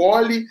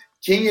escolhe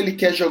quem ele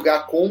quer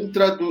jogar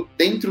contra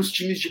dentre os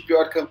times de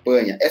pior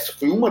campanha. Essa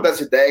foi uma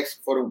das ideias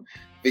que foram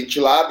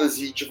ventiladas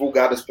e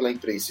divulgadas pela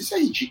imprensa. Isso é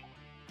ridículo.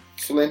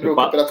 Isso lembra o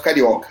Campeonato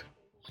Carioca.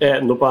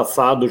 No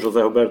passado, o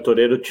José Roberto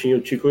Toreiro tinha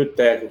o Tico e o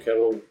Teco, que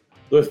eram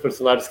 2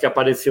 personagens que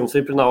apareciam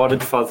sempre na hora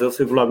de fazer os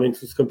regulamentos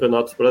dos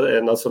campeonatos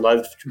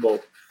nacionais de futebol.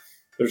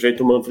 Pelo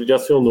jeito, o Manfred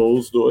acionou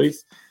os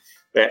 2.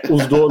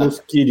 Os donos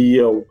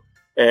queriam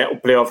o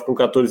playoff com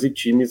 14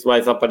 times,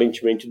 mas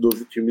aparentemente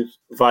 12 times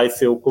vai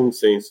ser o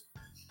consenso.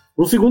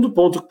 Um segundo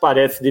ponto que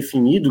parece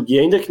definido, e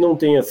ainda que não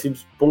tenha sido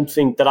ponto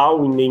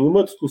central em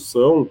nenhuma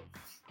discussão,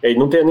 e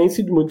não tenha nem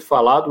sido muito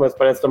falado, mas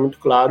parece estar muito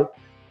claro,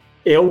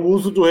 é o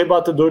uso do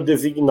rebatedor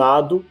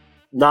designado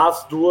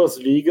nas 2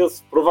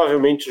 ligas,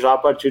 provavelmente já a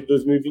partir de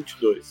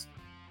 2022.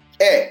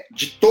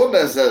 De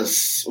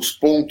todos os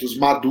pontos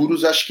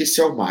maduros, acho que esse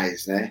é o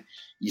mais, né?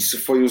 Isso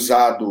foi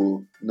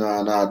usado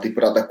na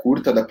temporada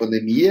curta da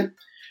pandemia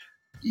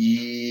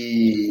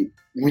e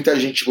muita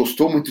gente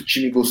gostou, muito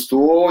time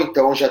gostou,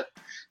 então já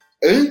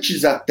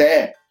antes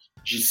até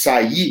de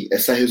sair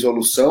essa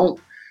resolução,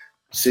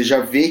 você já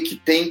vê que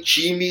tem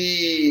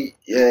time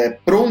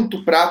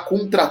pronto para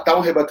contratar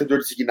um rebatedor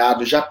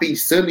designado, já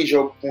pensando em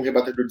jogo com um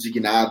rebatedor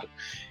designado.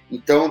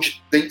 Então,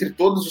 dentre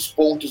todos os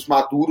pontos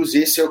maduros,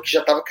 esse é o que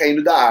já estava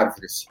caindo da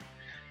árvore. Assim.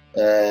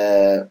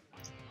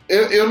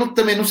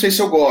 Também não sei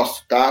se eu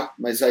gosto, tá?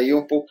 Mas aí é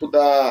um pouco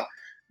da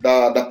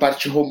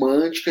parte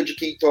romântica de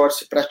quem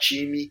torce para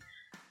time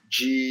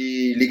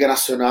de Liga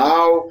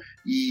Nacional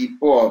e,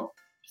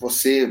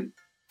 você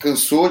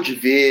cansou de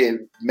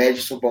ver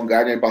Madison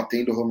Bumgarner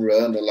batendo home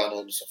run lá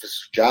no San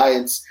Francisco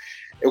Giants.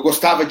 Eu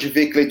gostava de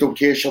ver Clayton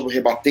Kershaw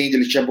rebatendo,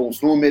 ele tinha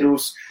bons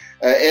números.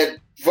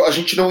 A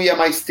gente não ia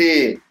mais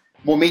ter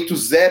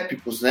momentos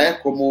épicos, né?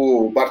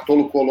 Como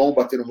Bartolo Colon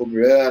batendo home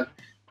run.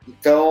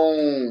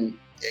 Então,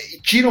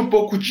 tira um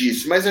pouco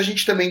disso. Mas a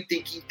gente também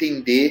tem que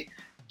entender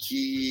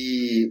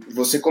que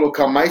você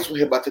colocar mais um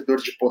rebatedor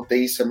de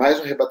potência, mais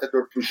um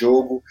rebatedor para o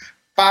jogo,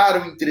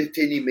 para o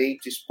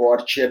entretenimento e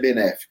esporte é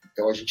benéfico.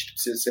 Então a gente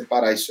precisa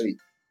separar isso aí.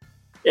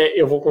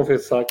 Eu vou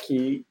confessar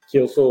que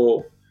eu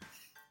sou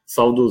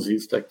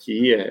saudosista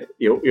aqui.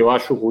 Eu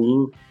acho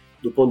ruim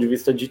do ponto de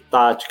vista de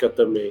tática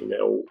também, né?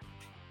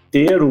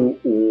 Ter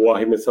o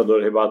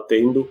arremessador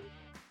rebatendo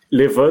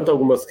levanta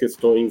algumas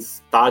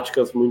questões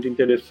táticas muito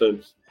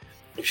interessantes.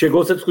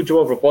 Chegou-se a discutir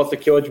uma proposta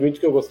que eu admito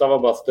que eu gostava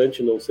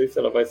bastante, não sei se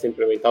ela vai ser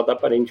implementada,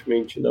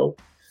 aparentemente não,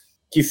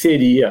 que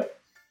seria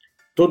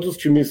todos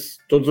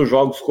os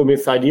jogos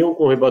começariam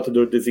com o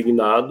rebatedor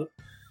designado,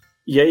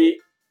 e aí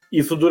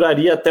isso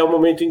duraria até o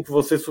momento em que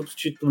você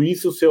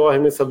substituísse o seu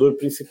arremessador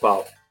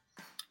principal.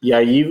 E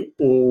aí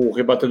o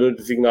rebatedor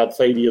designado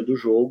sairia do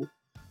jogo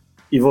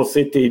e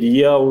você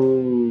teria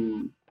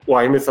o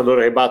arremessador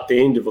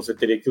rebatendo e você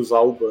teria que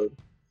usar o banco.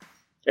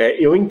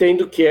 Eu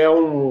entendo que é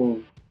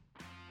um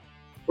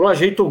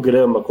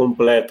ajeitograma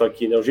completo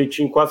aqui, né?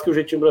 Quase que o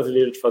jeitinho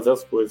brasileiro de fazer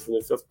as coisas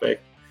nesse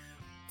aspecto.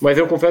 Mas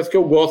eu confesso que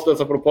eu gosto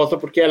dessa proposta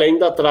porque ela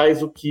ainda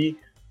traz o que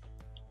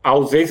a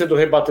ausência do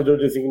rebatedor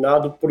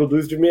designado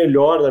produz de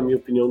melhor, na minha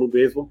opinião, no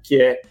beisebol, que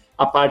é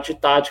a parte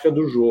tática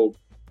do jogo.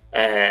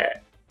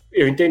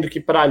 Eu entendo que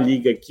para a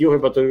liga aqui,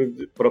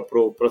 para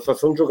a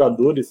associação de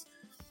jogadores,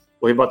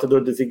 o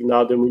rebatedor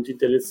designado é muito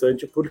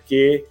interessante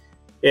porque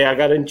é a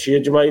garantia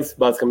de mais,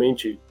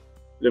 basicamente,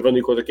 levando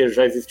em conta que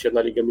já existia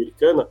na Liga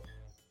Americana,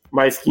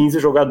 mais 15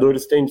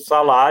 jogadores tendo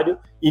salário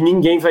e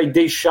ninguém vai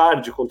deixar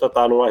de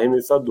contratar um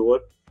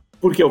arremessador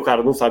porque o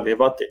cara não sabe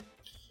rebater.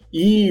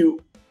 E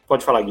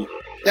pode falar, Gui.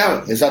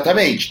 Não,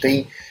 exatamente.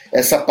 Tem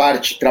essa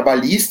parte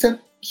trabalhista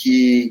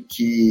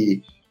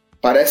que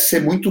parece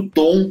ser muito o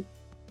tom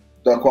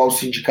da qual o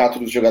sindicato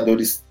dos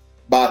jogadores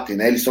batem,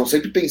 né? Eles estão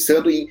sempre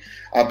pensando em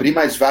abrir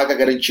mais vaga,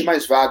 garantir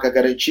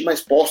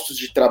mais postos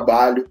de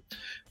trabalho,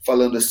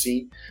 falando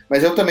assim.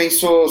 Mas eu também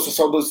sou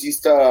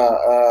saudosista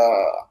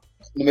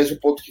no mesmo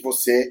ponto que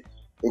você.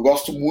 Eu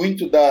gosto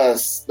muito da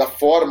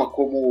forma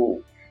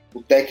como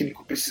o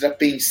técnico precisa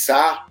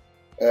pensar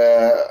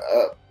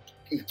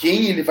em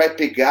quem ele vai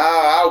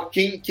pegar,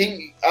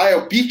 é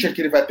o pitcher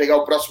que ele vai pegar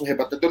o próximo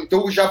rebatedor,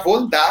 então eu já vou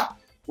andar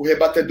o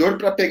rebatedor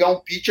para pegar um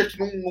pitcher que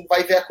não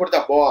vai ver a cor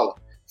da bola,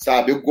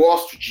 sabe? Eu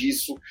gosto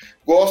disso,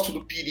 gosto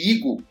do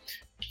perigo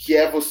que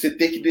é você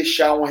ter que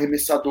deixar um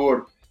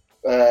arremessador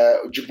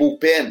de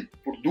bullpen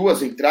por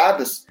 2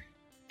 entradas,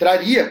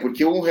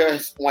 porque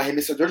um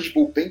arremessador de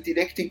bullpen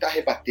teria que tentar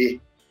rebater.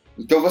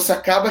 Então você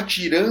acaba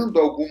tirando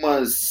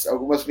algumas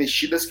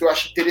mexidas que eu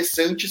acho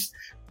interessantes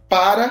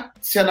para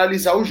se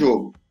analisar o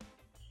jogo.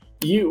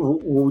 E o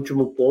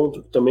último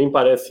ponto, que também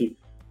parece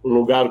um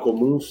lugar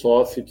comum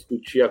só se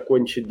discutir a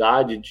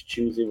quantidade de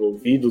times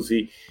envolvidos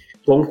e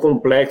quão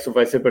complexo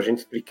vai ser para a gente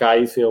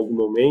explicar isso em algum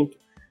momento,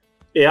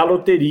 é a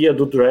loteria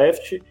do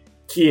draft,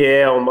 que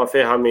é uma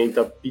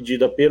ferramenta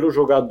pedida pelos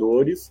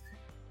jogadores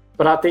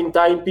para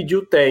tentar impedir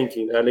o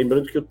tanking, né?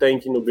 Lembrando que o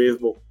tanking no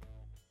beisebol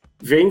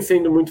vem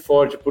sendo muito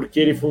forte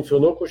porque ele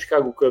funcionou com o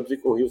Chicago Cubs e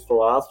com o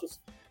Houston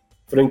Astros,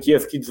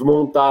 franquias que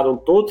desmontaram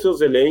todos os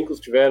seus elencos,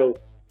 tiveram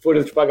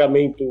folhas de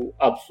pagamento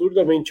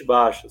absurdamente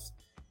baixas,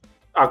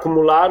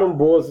 acumularam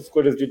boas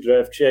escolhas de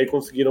draft e aí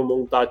conseguiram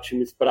montar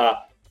times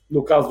para,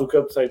 no caso do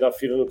Cubs, sair da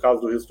fila, no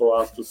caso do Houston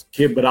Astros,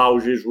 quebrar o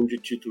jejum de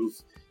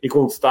títulos e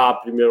conquistar a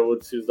primeira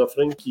World Series da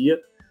franquia.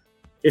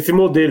 Esse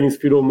modelo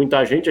inspirou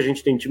muita gente, a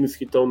gente tem times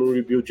que estão num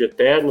rebuild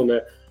eterno,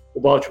 né?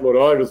 O Baltimore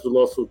Orioles, do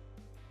nosso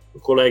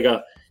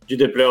colega de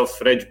The Playoffs,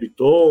 Fred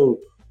Bitton,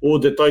 o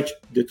Detroit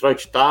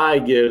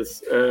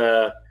Tigers,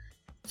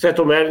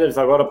 Seattle Mariners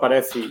agora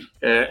parece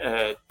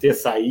ter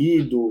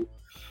saído,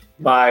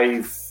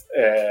 mas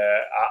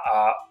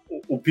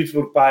o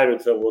Pittsburgh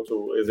Pirates é um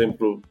outro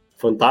exemplo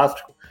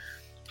fantástico.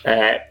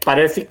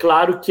 Parece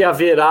claro que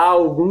haverá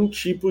algum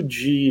tipo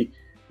de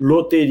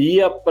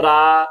loteria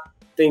para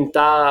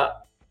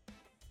tentar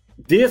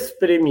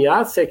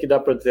despremiar, se é que dá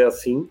para dizer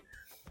assim,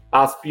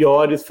 as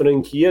piores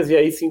franquias, e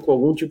aí sim com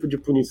algum tipo de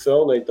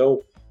punição, né? Então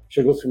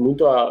chegou-se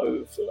muito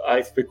a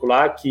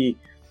especular que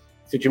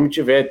se o time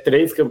tiver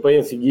 3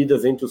 campanhas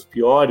seguidas entre os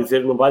piores,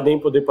 ele não vai nem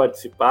poder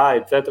participar,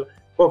 etc.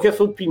 Qual que é a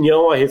sua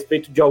opinião a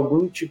respeito de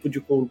algum tipo de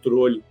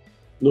controle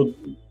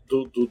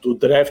do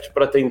draft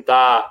para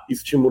tentar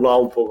estimular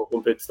um pouco a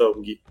competição,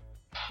 Gui?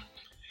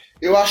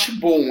 Eu acho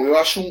bom, eu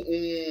acho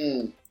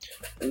um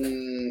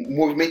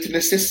movimento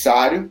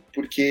necessário,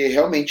 porque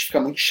realmente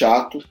fica muito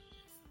chato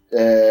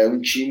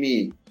um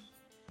time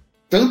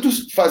tanto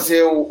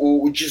fazer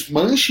o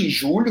desmanche em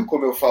julho,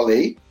 como eu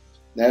falei,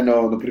 né,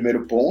 no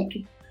primeiro ponto,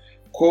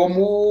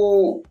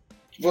 como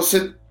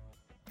você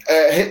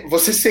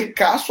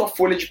secar sua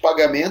folha de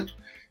pagamento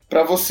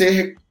para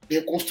você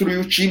reconstruir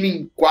o time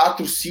em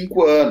 4,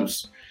 5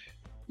 anos.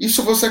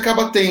 Isso você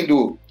acaba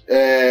tendo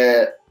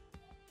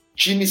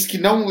times que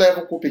não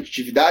levam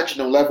competitividade,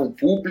 não levam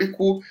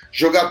público,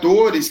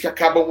 jogadores que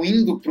acabam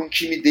indo para um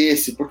time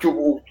desse, porque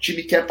o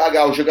time quer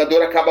pagar, o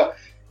jogador acaba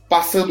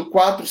passando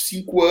 4,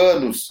 5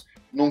 anos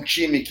num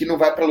time que não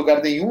vai para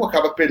lugar nenhum,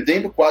 acaba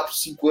perdendo 4,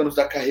 5 anos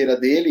da carreira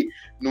dele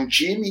num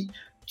time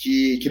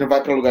que não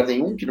vai para lugar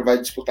nenhum, que não vai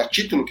disputar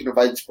título, que não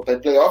vai disputar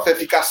playoff, vai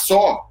ficar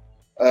só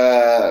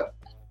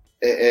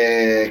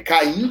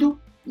caindo,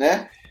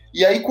 né?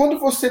 E aí quando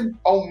você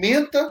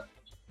aumenta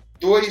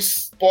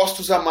 2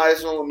 postos a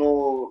mais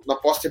na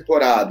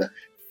pós-temporada,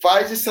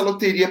 faz essa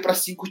loteria para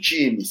 5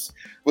 times,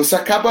 você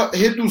acaba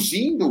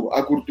reduzindo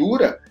a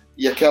gordura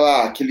e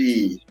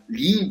aquele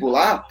limbo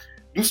lá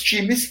dos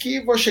times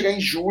que vão chegar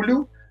em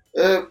julho,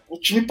 o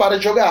time para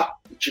de jogar.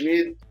 O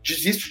time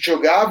desiste de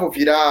jogar, vão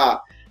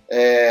virar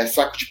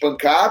saco de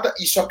pancada.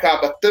 Isso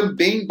acaba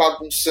também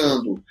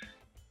bagunçando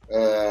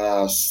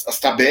as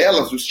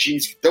tabelas dos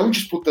times que estão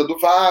disputando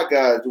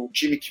vaga, do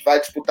time que vai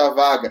disputar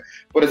vaga.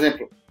 Por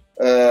exemplo,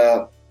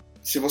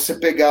 se você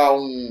pegar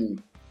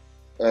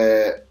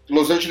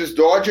Los Angeles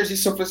Dodgers e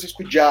São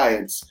Francisco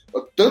Giants,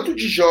 o tanto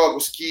de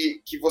jogos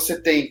que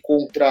você tem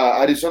contra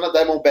Arizona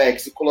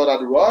Diamondbacks e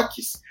Colorado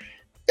Rockies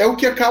é o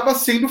que acaba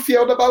sendo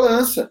fiel da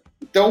balança.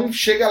 Então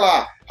chega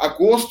lá,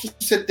 agosto,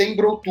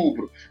 setembro,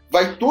 outubro,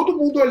 vai todo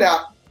mundo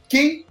olhar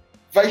quem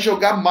vai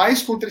jogar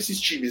mais contra esses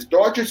times,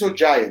 Dodgers ou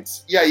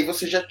Giants, e aí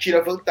você já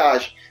tira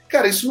vantagem.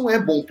 Cara, isso não é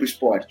bom pro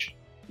esporte,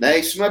 né?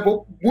 Isso não é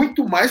bom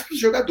muito mais para os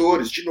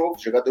jogadores. De novo,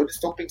 os jogadores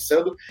estão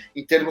pensando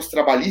em termos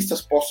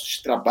trabalhistas, postos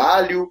de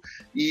trabalho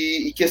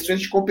e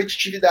questões de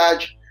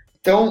competitividade.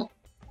 Então,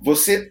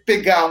 você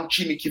pegar um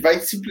time que vai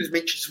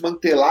simplesmente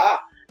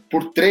desmantelar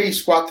por 3,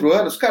 4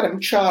 anos, cara, é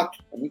muito chato.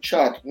 É muito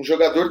chato. Um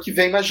jogador que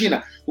vem,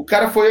 imagina, o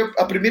cara foi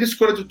a primeira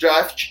escolha do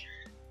draft,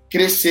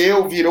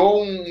 cresceu,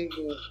 virou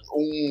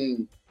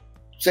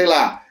sei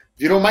lá,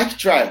 virou Mike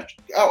Trout.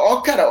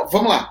 Cara,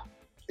 vamos lá.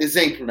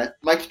 Exemplo, né?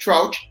 Mike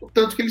Trout, o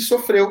tanto que ele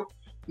sofreu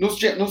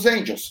nos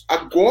Angels.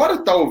 Agora,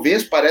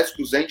 talvez, parece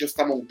que os Angels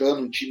estão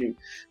montando um time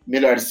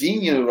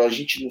melhorzinho, a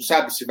gente não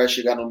sabe se vai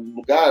chegar no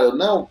lugar ou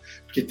não,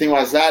 porque tem o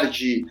azar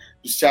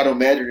do Seattle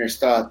Mariners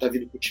tá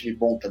vindo com um time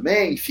bom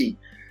também, enfim.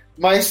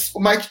 Mas o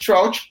Mike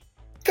Trout,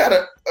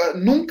 cara,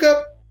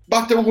 nunca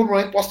bateu um home run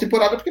em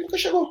pós-temporada porque nunca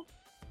chegou.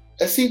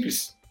 É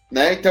simples,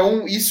 né?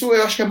 Então, isso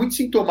eu acho que é muito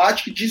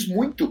sintomático e diz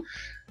muito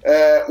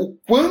o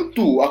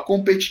quanto a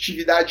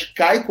competitividade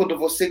cai quando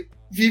você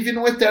vive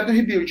num eterno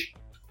rebuild.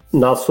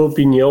 Na sua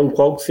opinião,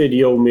 qual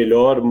seria o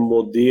melhor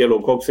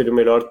modelo, qual seria o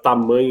melhor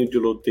tamanho de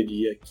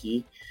loteria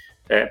aqui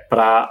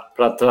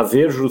para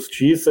trazer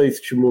justiça,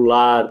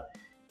 estimular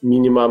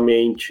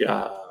minimamente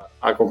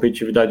a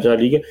competitividade na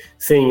liga,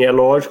 sem, é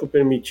lógico,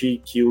 permitir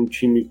que um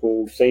time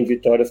com 100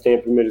 vitórias tenha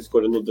a primeira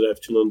escolha no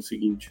draft no ano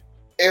seguinte?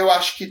 Eu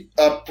acho que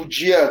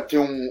podia ter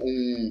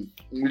um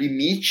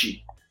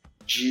limite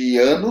de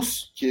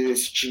anos que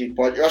esse time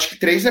pode... Eu acho que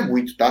 3 é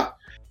muito, tá?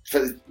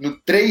 No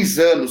 3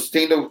 anos,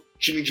 tendo o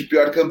time de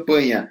pior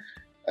campanha,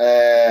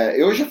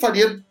 eu já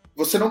faria...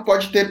 Você não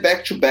pode ter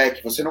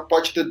back-to-back, você não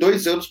pode ter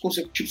 2 anos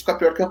consecutivos com a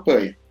pior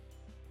campanha.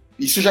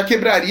 Isso já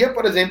quebraria,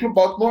 por exemplo, o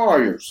Baltimore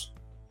Orioles,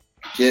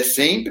 que é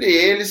sempre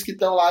eles que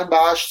estão lá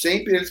embaixo,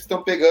 sempre eles que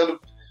estão pegando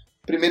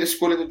primeira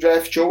escolha do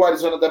draft, ou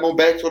Arizona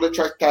Diamondbacks, ou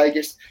Detroit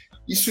Tigers.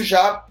 Isso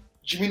já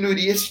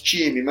diminuiria esse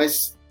time,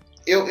 mas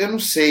eu não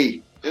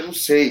sei.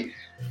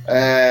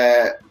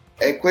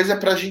 É coisa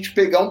pra gente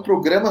pegar um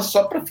programa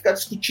só pra ficar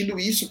discutindo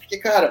isso, porque,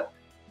 cara,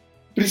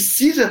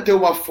 precisa ter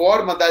uma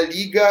forma da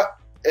liga,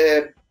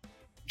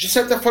 de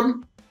certa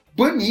forma,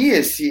 banir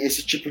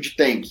esse tipo de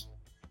tank.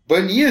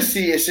 Banir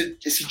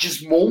esse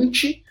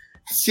desmonte,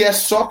 se é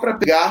só pra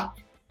pegar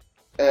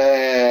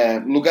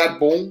lugar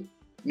bom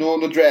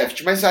no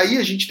draft. Mas aí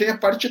a gente tem a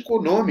parte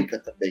econômica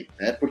também,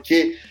 né?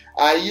 Porque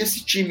aí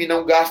esse time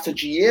não gasta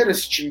dinheiro,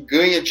 esse time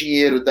ganha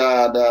dinheiro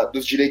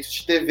dos direitos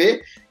de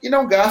TV e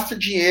não gasta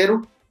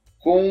dinheiro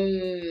com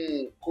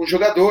o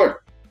jogador.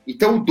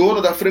 Então o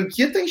dono da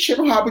franquia está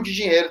enchendo o rabo de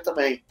dinheiro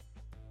também.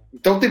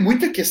 Então tem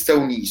muita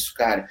questão nisso,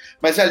 cara.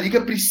 Mas a liga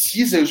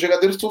precisa, e os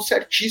jogadores estão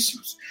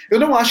certíssimos. Eu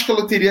não acho que a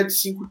loteria de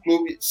 5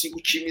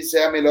 times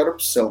é a melhor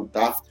opção,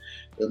 tá?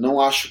 Eu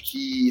não acho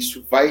que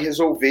isso vai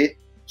resolver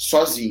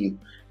sozinho.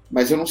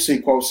 Mas eu não sei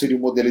qual seria o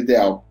modelo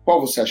ideal. Qual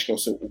você acha que é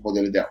o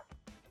modelo ideal?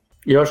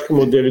 Eu acho que o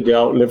modelo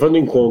ideal, levando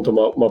em conta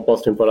uma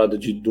pós-temporada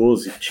de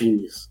 12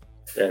 times,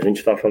 a gente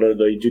está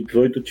falando aí de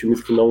 18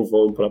 times que não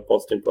vão para a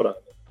pós-temporada.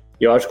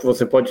 Eu acho que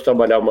você pode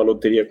trabalhar uma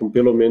loteria com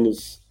pelo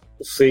menos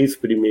os 6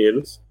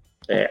 primeiros.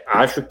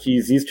 Acho que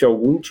existe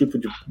algum tipo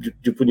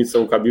de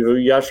punição cabível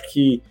e acho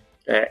que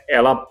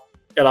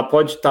ela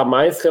pode estar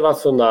mais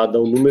relacionada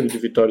ao número de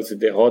vitórias e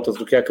derrotas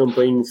do que a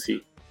campanha em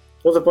si.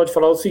 Então você pode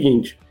falar o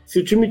seguinte: se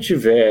o time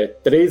tiver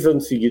 3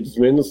 anos seguidos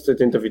menos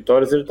 70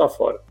 vitórias, ele está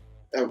fora.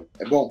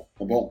 É bom.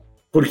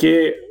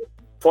 Porque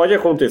pode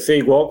acontecer,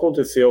 igual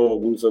aconteceu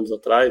alguns anos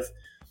atrás,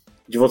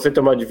 de você ter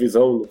uma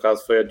divisão, no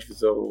caso foi a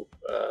divisão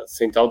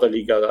central da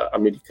Liga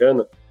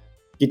Americana,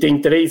 que tem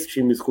 3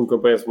 times com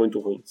campanhas muito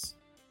ruins.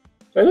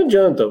 Mas não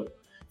adianta.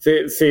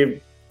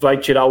 Você vai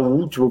tirar o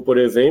último, por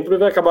exemplo, e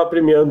vai acabar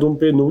premiando um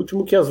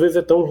penúltimo que às vezes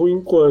é tão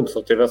ruim quanto,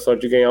 só teve a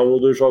sorte de ganhar 1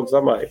 ou 2 jogos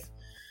a mais.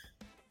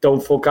 Então,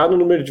 focar no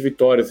número de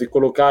vitórias e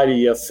colocar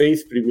aí as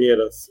 6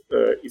 primeiras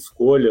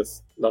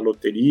escolhas na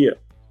loteria,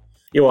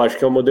 eu acho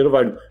que é um modelo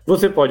válido.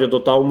 Você pode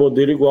adotar um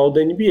modelo igual ao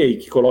da NBA,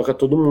 que coloca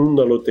todo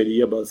mundo na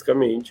loteria,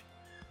 basicamente,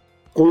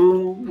 com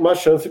uma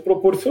chance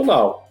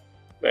proporcional.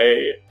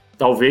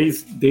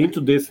 Talvez, dentro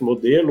desse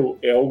modelo,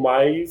 é o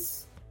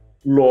mais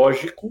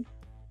lógico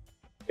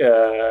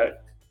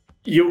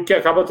e o que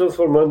acaba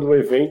transformando o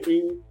evento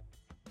em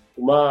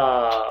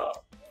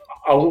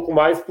algo com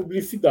mais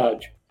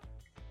publicidade.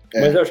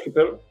 Mas eu acho que,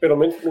 pelo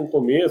menos no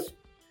começo,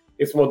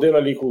 esse modelo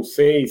ali com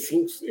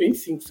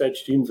 5,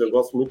 7 times, eu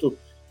gosto muito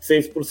de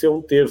 6 por ser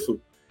um terço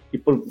e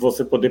por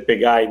você poder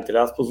pegar, entre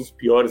aspas, os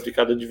piores de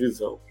cada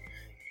divisão.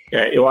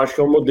 Eu acho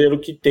que é um modelo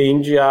que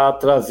tende a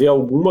trazer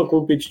alguma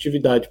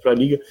competitividade para a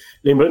liga.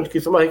 Lembrando que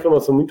isso é uma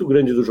reclamação muito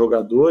grande dos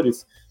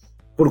jogadores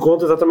por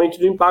conta exatamente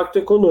do impacto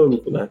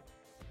econômico, né?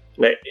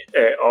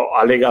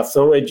 A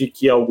alegação é de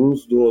que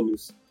alguns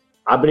donos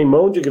abrem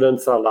mão de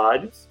grandes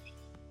salários,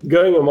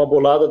 ganham uma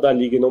bolada da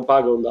liga e não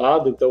pagam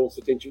nada, então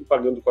você tem time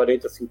pagando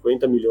 40,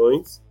 50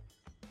 milhões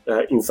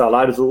em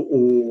salários.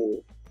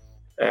 Em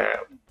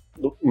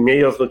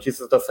meio às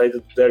notícias da saída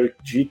do Derek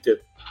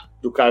Jeter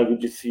do cargo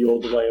de CEO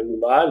do Miami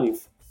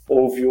Marlins,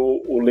 houve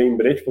o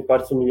lembrete por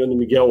parte, se não me engano, do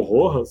Miguel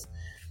Rojas,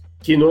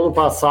 que no ano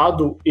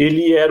passado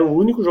ele era o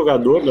único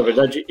jogador, na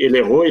verdade ele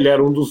errou, ele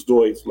era um dos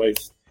dois,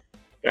 mas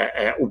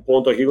o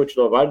ponto aqui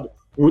continua válido,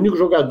 o único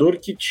jogador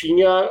que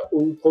tinha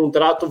um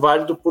contrato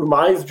válido por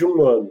mais de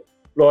um ano.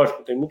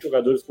 Lógico, tem muitos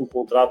jogadores com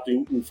contrato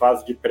em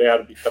fase de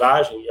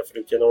pré-arbitragem e a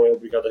franquia não é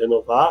obrigada a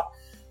renovar,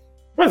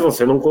 mas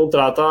você não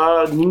contrata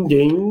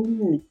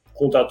ninguém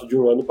contrato de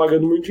um ano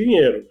pagando muito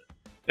dinheiro.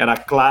 Era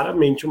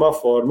claramente uma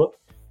forma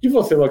de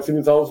você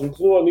maximizar os lucros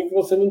no ano em que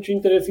você não tinha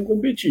interesse em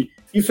competir.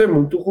 Isso é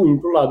muito ruim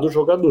pro lado dos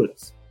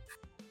jogadores.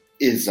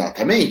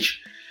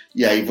 Exatamente.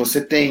 E aí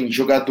você tem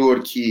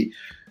jogador que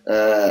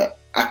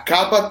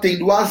acaba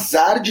tendo o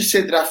azar de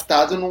ser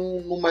draftado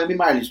no Miami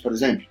Marlins, por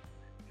exemplo.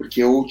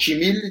 Porque o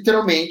time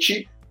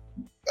literalmente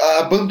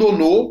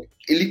abandonou,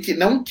 ele que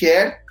não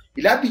quer,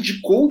 ele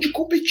abdicou de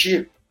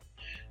competir.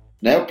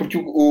 Né? Porque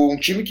um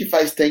time que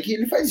faz tanking,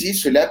 ele faz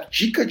isso, ele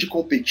abdica de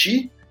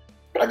competir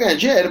para ganhar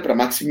dinheiro, para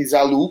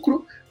maximizar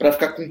lucro, para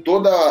ficar com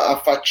toda a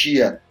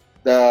fatia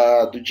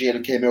do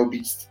dinheiro que a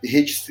MLB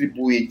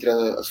redistribui entre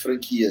as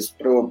franquias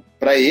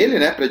para ele,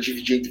 né, para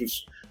dividir entre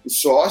os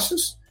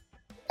sócios.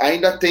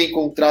 Ainda tem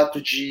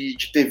contrato de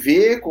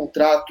TV,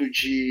 contrato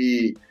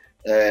de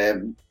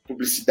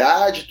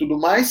publicidade e tudo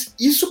mais.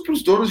 Isso para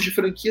os donos de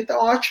franquia tá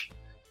ótimo,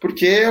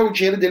 porque o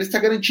dinheiro deles está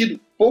garantido.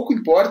 Pouco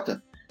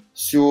importa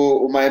se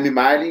o Miami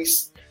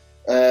Marlins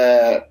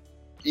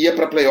ia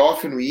para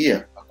playoff ou não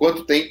ia, há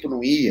quanto tempo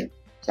não ia,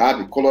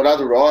 sabe?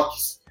 Colorado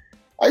Rockies.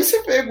 Aí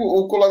você pega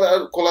o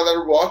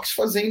Colorado Rockies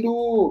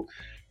fazendo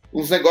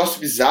uns negócios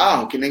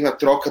bizarros, que nem a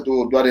troca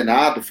do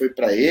Arenado foi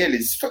para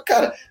eles.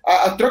 Cara,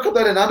 a troca do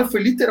Arenado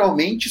foi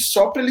literalmente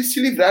só para eles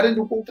se livrarem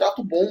do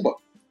contrato bomba,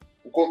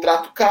 um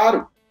contrato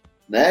caro,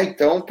 né?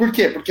 Então, por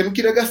quê? Porque não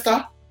queria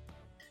gastar.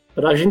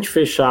 Para a gente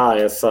fechar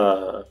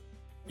essa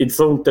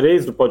edição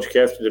 3 do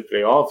podcast The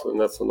Playoffs,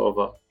 nessa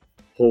nova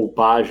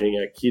roupagem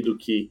aqui do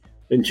que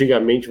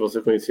antigamente você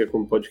conhecia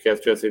como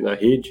podcast USA na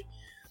Rede,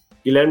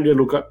 Guilherme De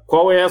Luca,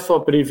 qual é a sua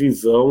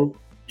previsão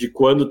de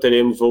quando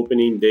teremos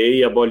Opening Day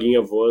e a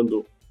bolinha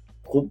voando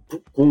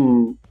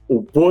com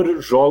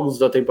por jogos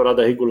da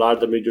temporada regular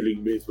da Major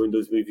League Baseball em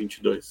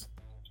 2022?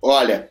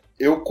 Olha,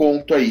 eu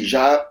conto aí,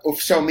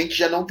 oficialmente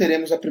já não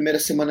teremos a primeira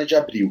semana de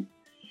abril.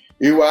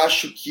 Eu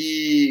acho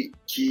que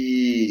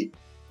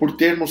por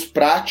termos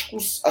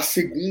práticos, a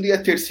segunda e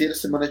a terceira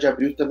semana de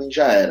abril também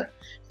já era.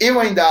 Eu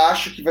ainda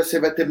acho que você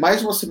vai ter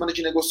mais uma semana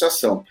de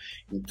negociação.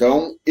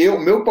 Então,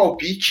 meu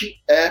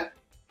palpite é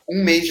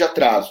um mês de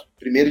atraso.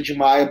 1º de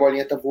maio a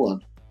bolinha tá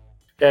voando.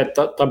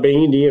 Tá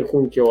bem em linha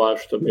com o que eu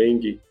acho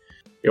também.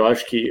 Eu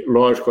acho que,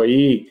 lógico,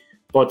 aí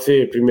pode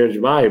ser 1º de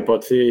maio,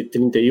 pode ser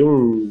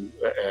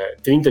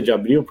 30 de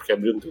abril, porque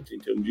abril não tem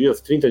 31 dias,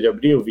 30 de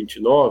abril,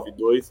 29,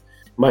 2,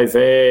 mas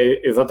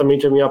é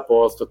exatamente a minha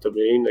aposta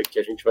também, né, que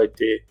a gente vai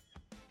ter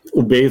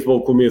o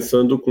beisebol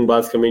começando com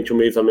basicamente um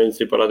mês a menos de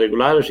temporada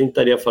regular. A gente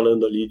estaria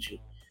falando ali de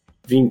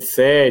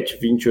 27,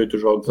 28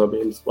 jogos a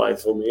menos,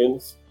 mais ou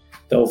menos.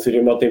 Então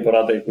seria uma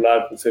temporada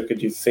regular com cerca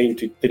de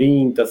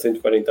 130,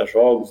 140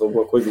 jogos,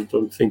 alguma coisa em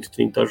torno de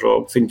 130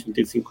 jogos,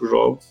 135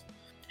 jogos.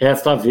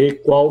 Resta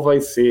ver qual vai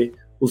ser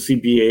o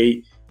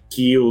CBA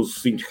que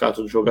os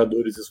sindicatos de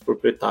jogadores e os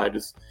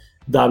proprietários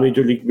da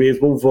Major League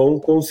Baseball vão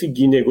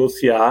conseguir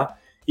negociar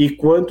e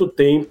quanto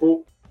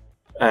tempo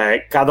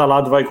cada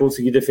lado vai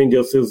conseguir defender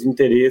os seus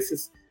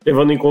interesses,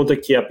 levando em conta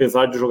que,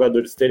 apesar de os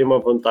jogadores terem uma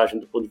vantagem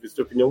do ponto de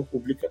vista da opinião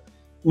pública,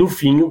 no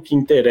fim, o que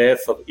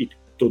interessa e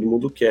todo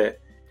mundo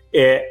quer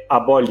é a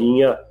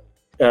bolinha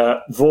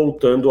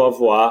voltando a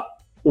voar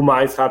o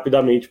mais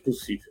rapidamente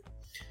possível.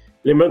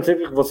 Lembrando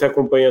sempre que você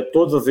acompanha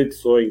todas as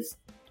edições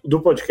do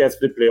podcast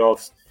The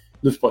Playoffs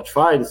no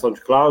Spotify, no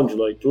SoundCloud,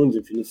 no iTunes,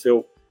 enfim, no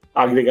seu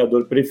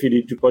agregador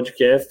preferido de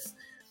podcasts.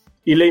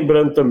 E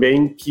lembrando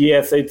também que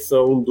essa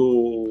edição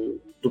do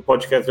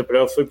podcast The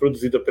Playoffs foi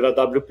produzida pela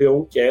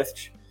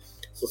WP1Cast.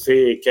 Se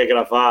você quer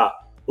gravar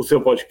o seu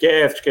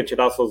podcast, quer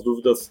tirar suas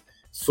dúvidas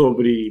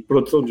sobre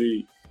produção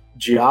de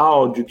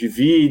áudio, de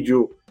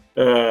vídeo,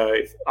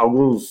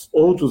 alguns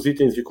outros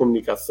itens de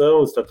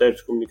comunicação, estratégia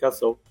de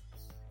comunicação,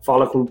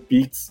 fala com o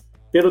Pix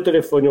pelo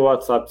telefone ou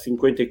WhatsApp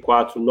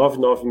 54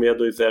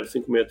 99620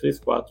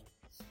 5634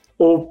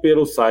 ou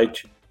pelo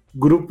site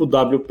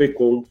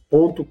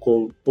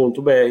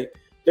grupowpcom.com.br.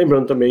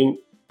 Lembrando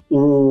também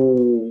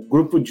o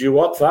grupo de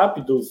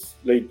WhatsApp dos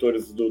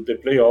leitores do The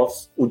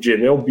Playoffs, o de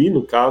MLB,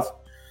 no caso,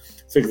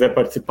 Se você quiser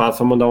participar, é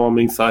só mandar uma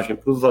mensagem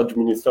para os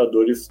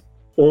administradores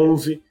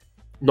 11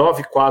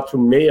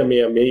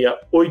 94666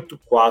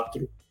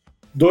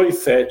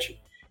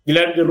 8427.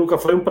 Guilherme De Luca,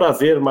 foi um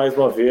prazer mais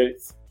uma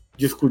vez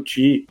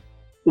discutir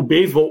o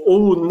beisebol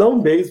ou o não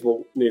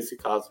beisebol nesse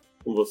caso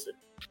com você.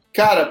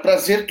 Cara,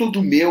 prazer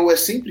todo meu, é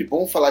sempre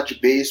bom falar de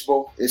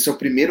beisebol. Esse é o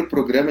primeiro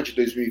programa de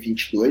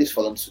 2022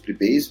 falando sobre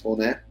beisebol,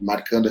 né?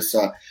 Marcando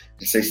essa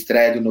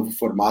estreia do novo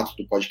formato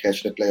do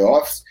podcast The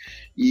Playoffs.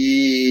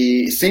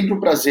 E sempre um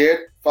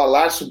prazer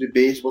falar sobre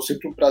beisebol,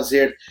 sempre um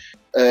prazer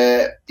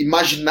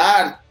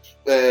imaginar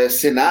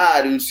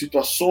cenários,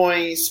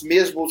 situações,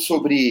 mesmo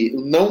sobre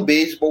o não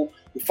beisebol.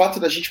 O fato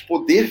da gente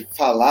poder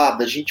falar,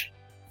 da gente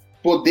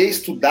poder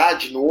estudar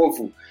de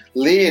novo,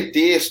 ler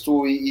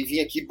texto e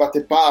vir aqui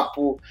bater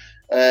papo,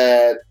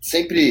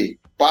 sempre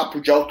papo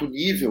de alto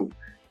nível,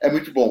 é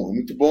muito bom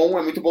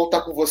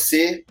estar com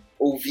você,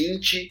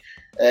 ouvinte.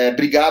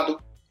 Obrigado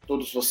a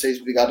todos vocês,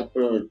 obrigado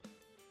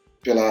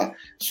pela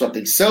sua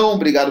atenção,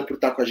 obrigado por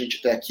estar com a gente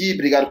até aqui,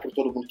 obrigado por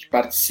todo mundo que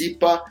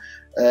participa.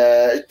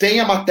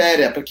 Tem a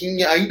matéria, para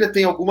quem ainda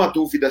tem alguma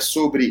dúvida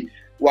sobre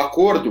o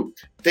acordo,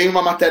 tem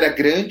uma matéria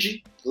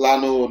grande lá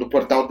no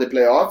portal The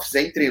Playoffs,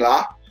 entrem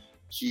lá,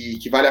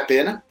 que vale a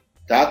pena,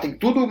 tá? Tem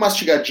tudo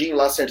mastigadinho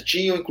lá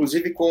certinho,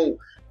 inclusive com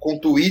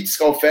tweets,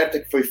 com a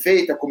oferta que foi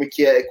feita, como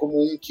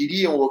um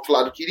queria, o outro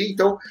lado queria.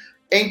 Então,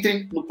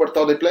 entrem no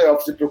portal The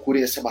Playoffs e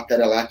procurem essa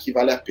matéria lá, que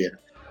vale a pena.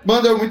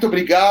 Mandel, muito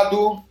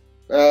obrigado,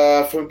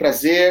 foi um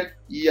prazer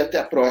e até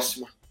a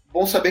próxima.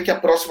 Bom saber que a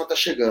próxima está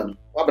chegando.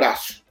 Um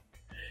abraço.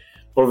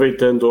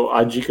 Aproveitando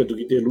a dica do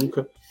Gui De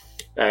Luca,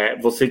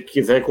 você que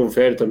quiser,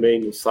 confere também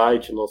no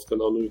site, nosso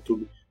canal no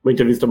YouTube, uma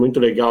entrevista muito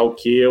legal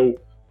que eu,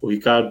 o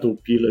Ricardo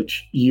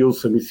Pilat e o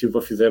Sami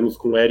Silva fizemos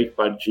com o Eric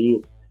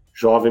Pardinho,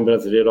 jovem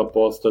brasileiro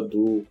aposta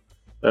do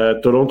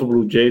Toronto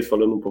Blue Jays,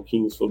 falando um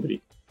pouquinho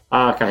sobre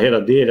a carreira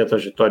dele, a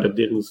trajetória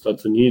dele nos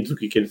Estados Unidos, o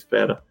que ele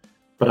espera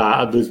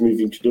para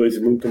 2022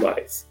 e muito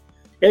mais.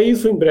 É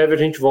isso, em breve a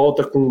gente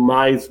volta com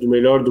mais do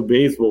melhor do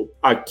beisebol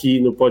aqui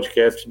no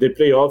podcast The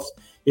Playoffs.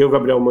 Eu,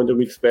 Gabriel Mandel,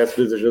 me despeço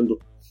desejando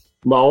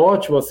uma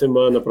ótima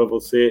semana para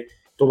você.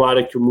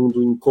 Tomara que o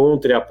mundo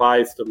encontre a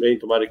paz também,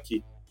 tomara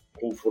que o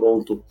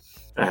confronto,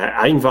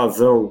 a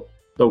invasão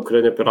da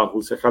Ucrânia pela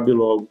Rússia acabe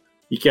logo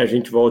e que a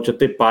gente volte a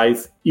ter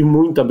paz e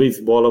muita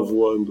beisebola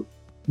voando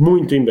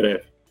muito em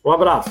breve. Um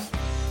abraço!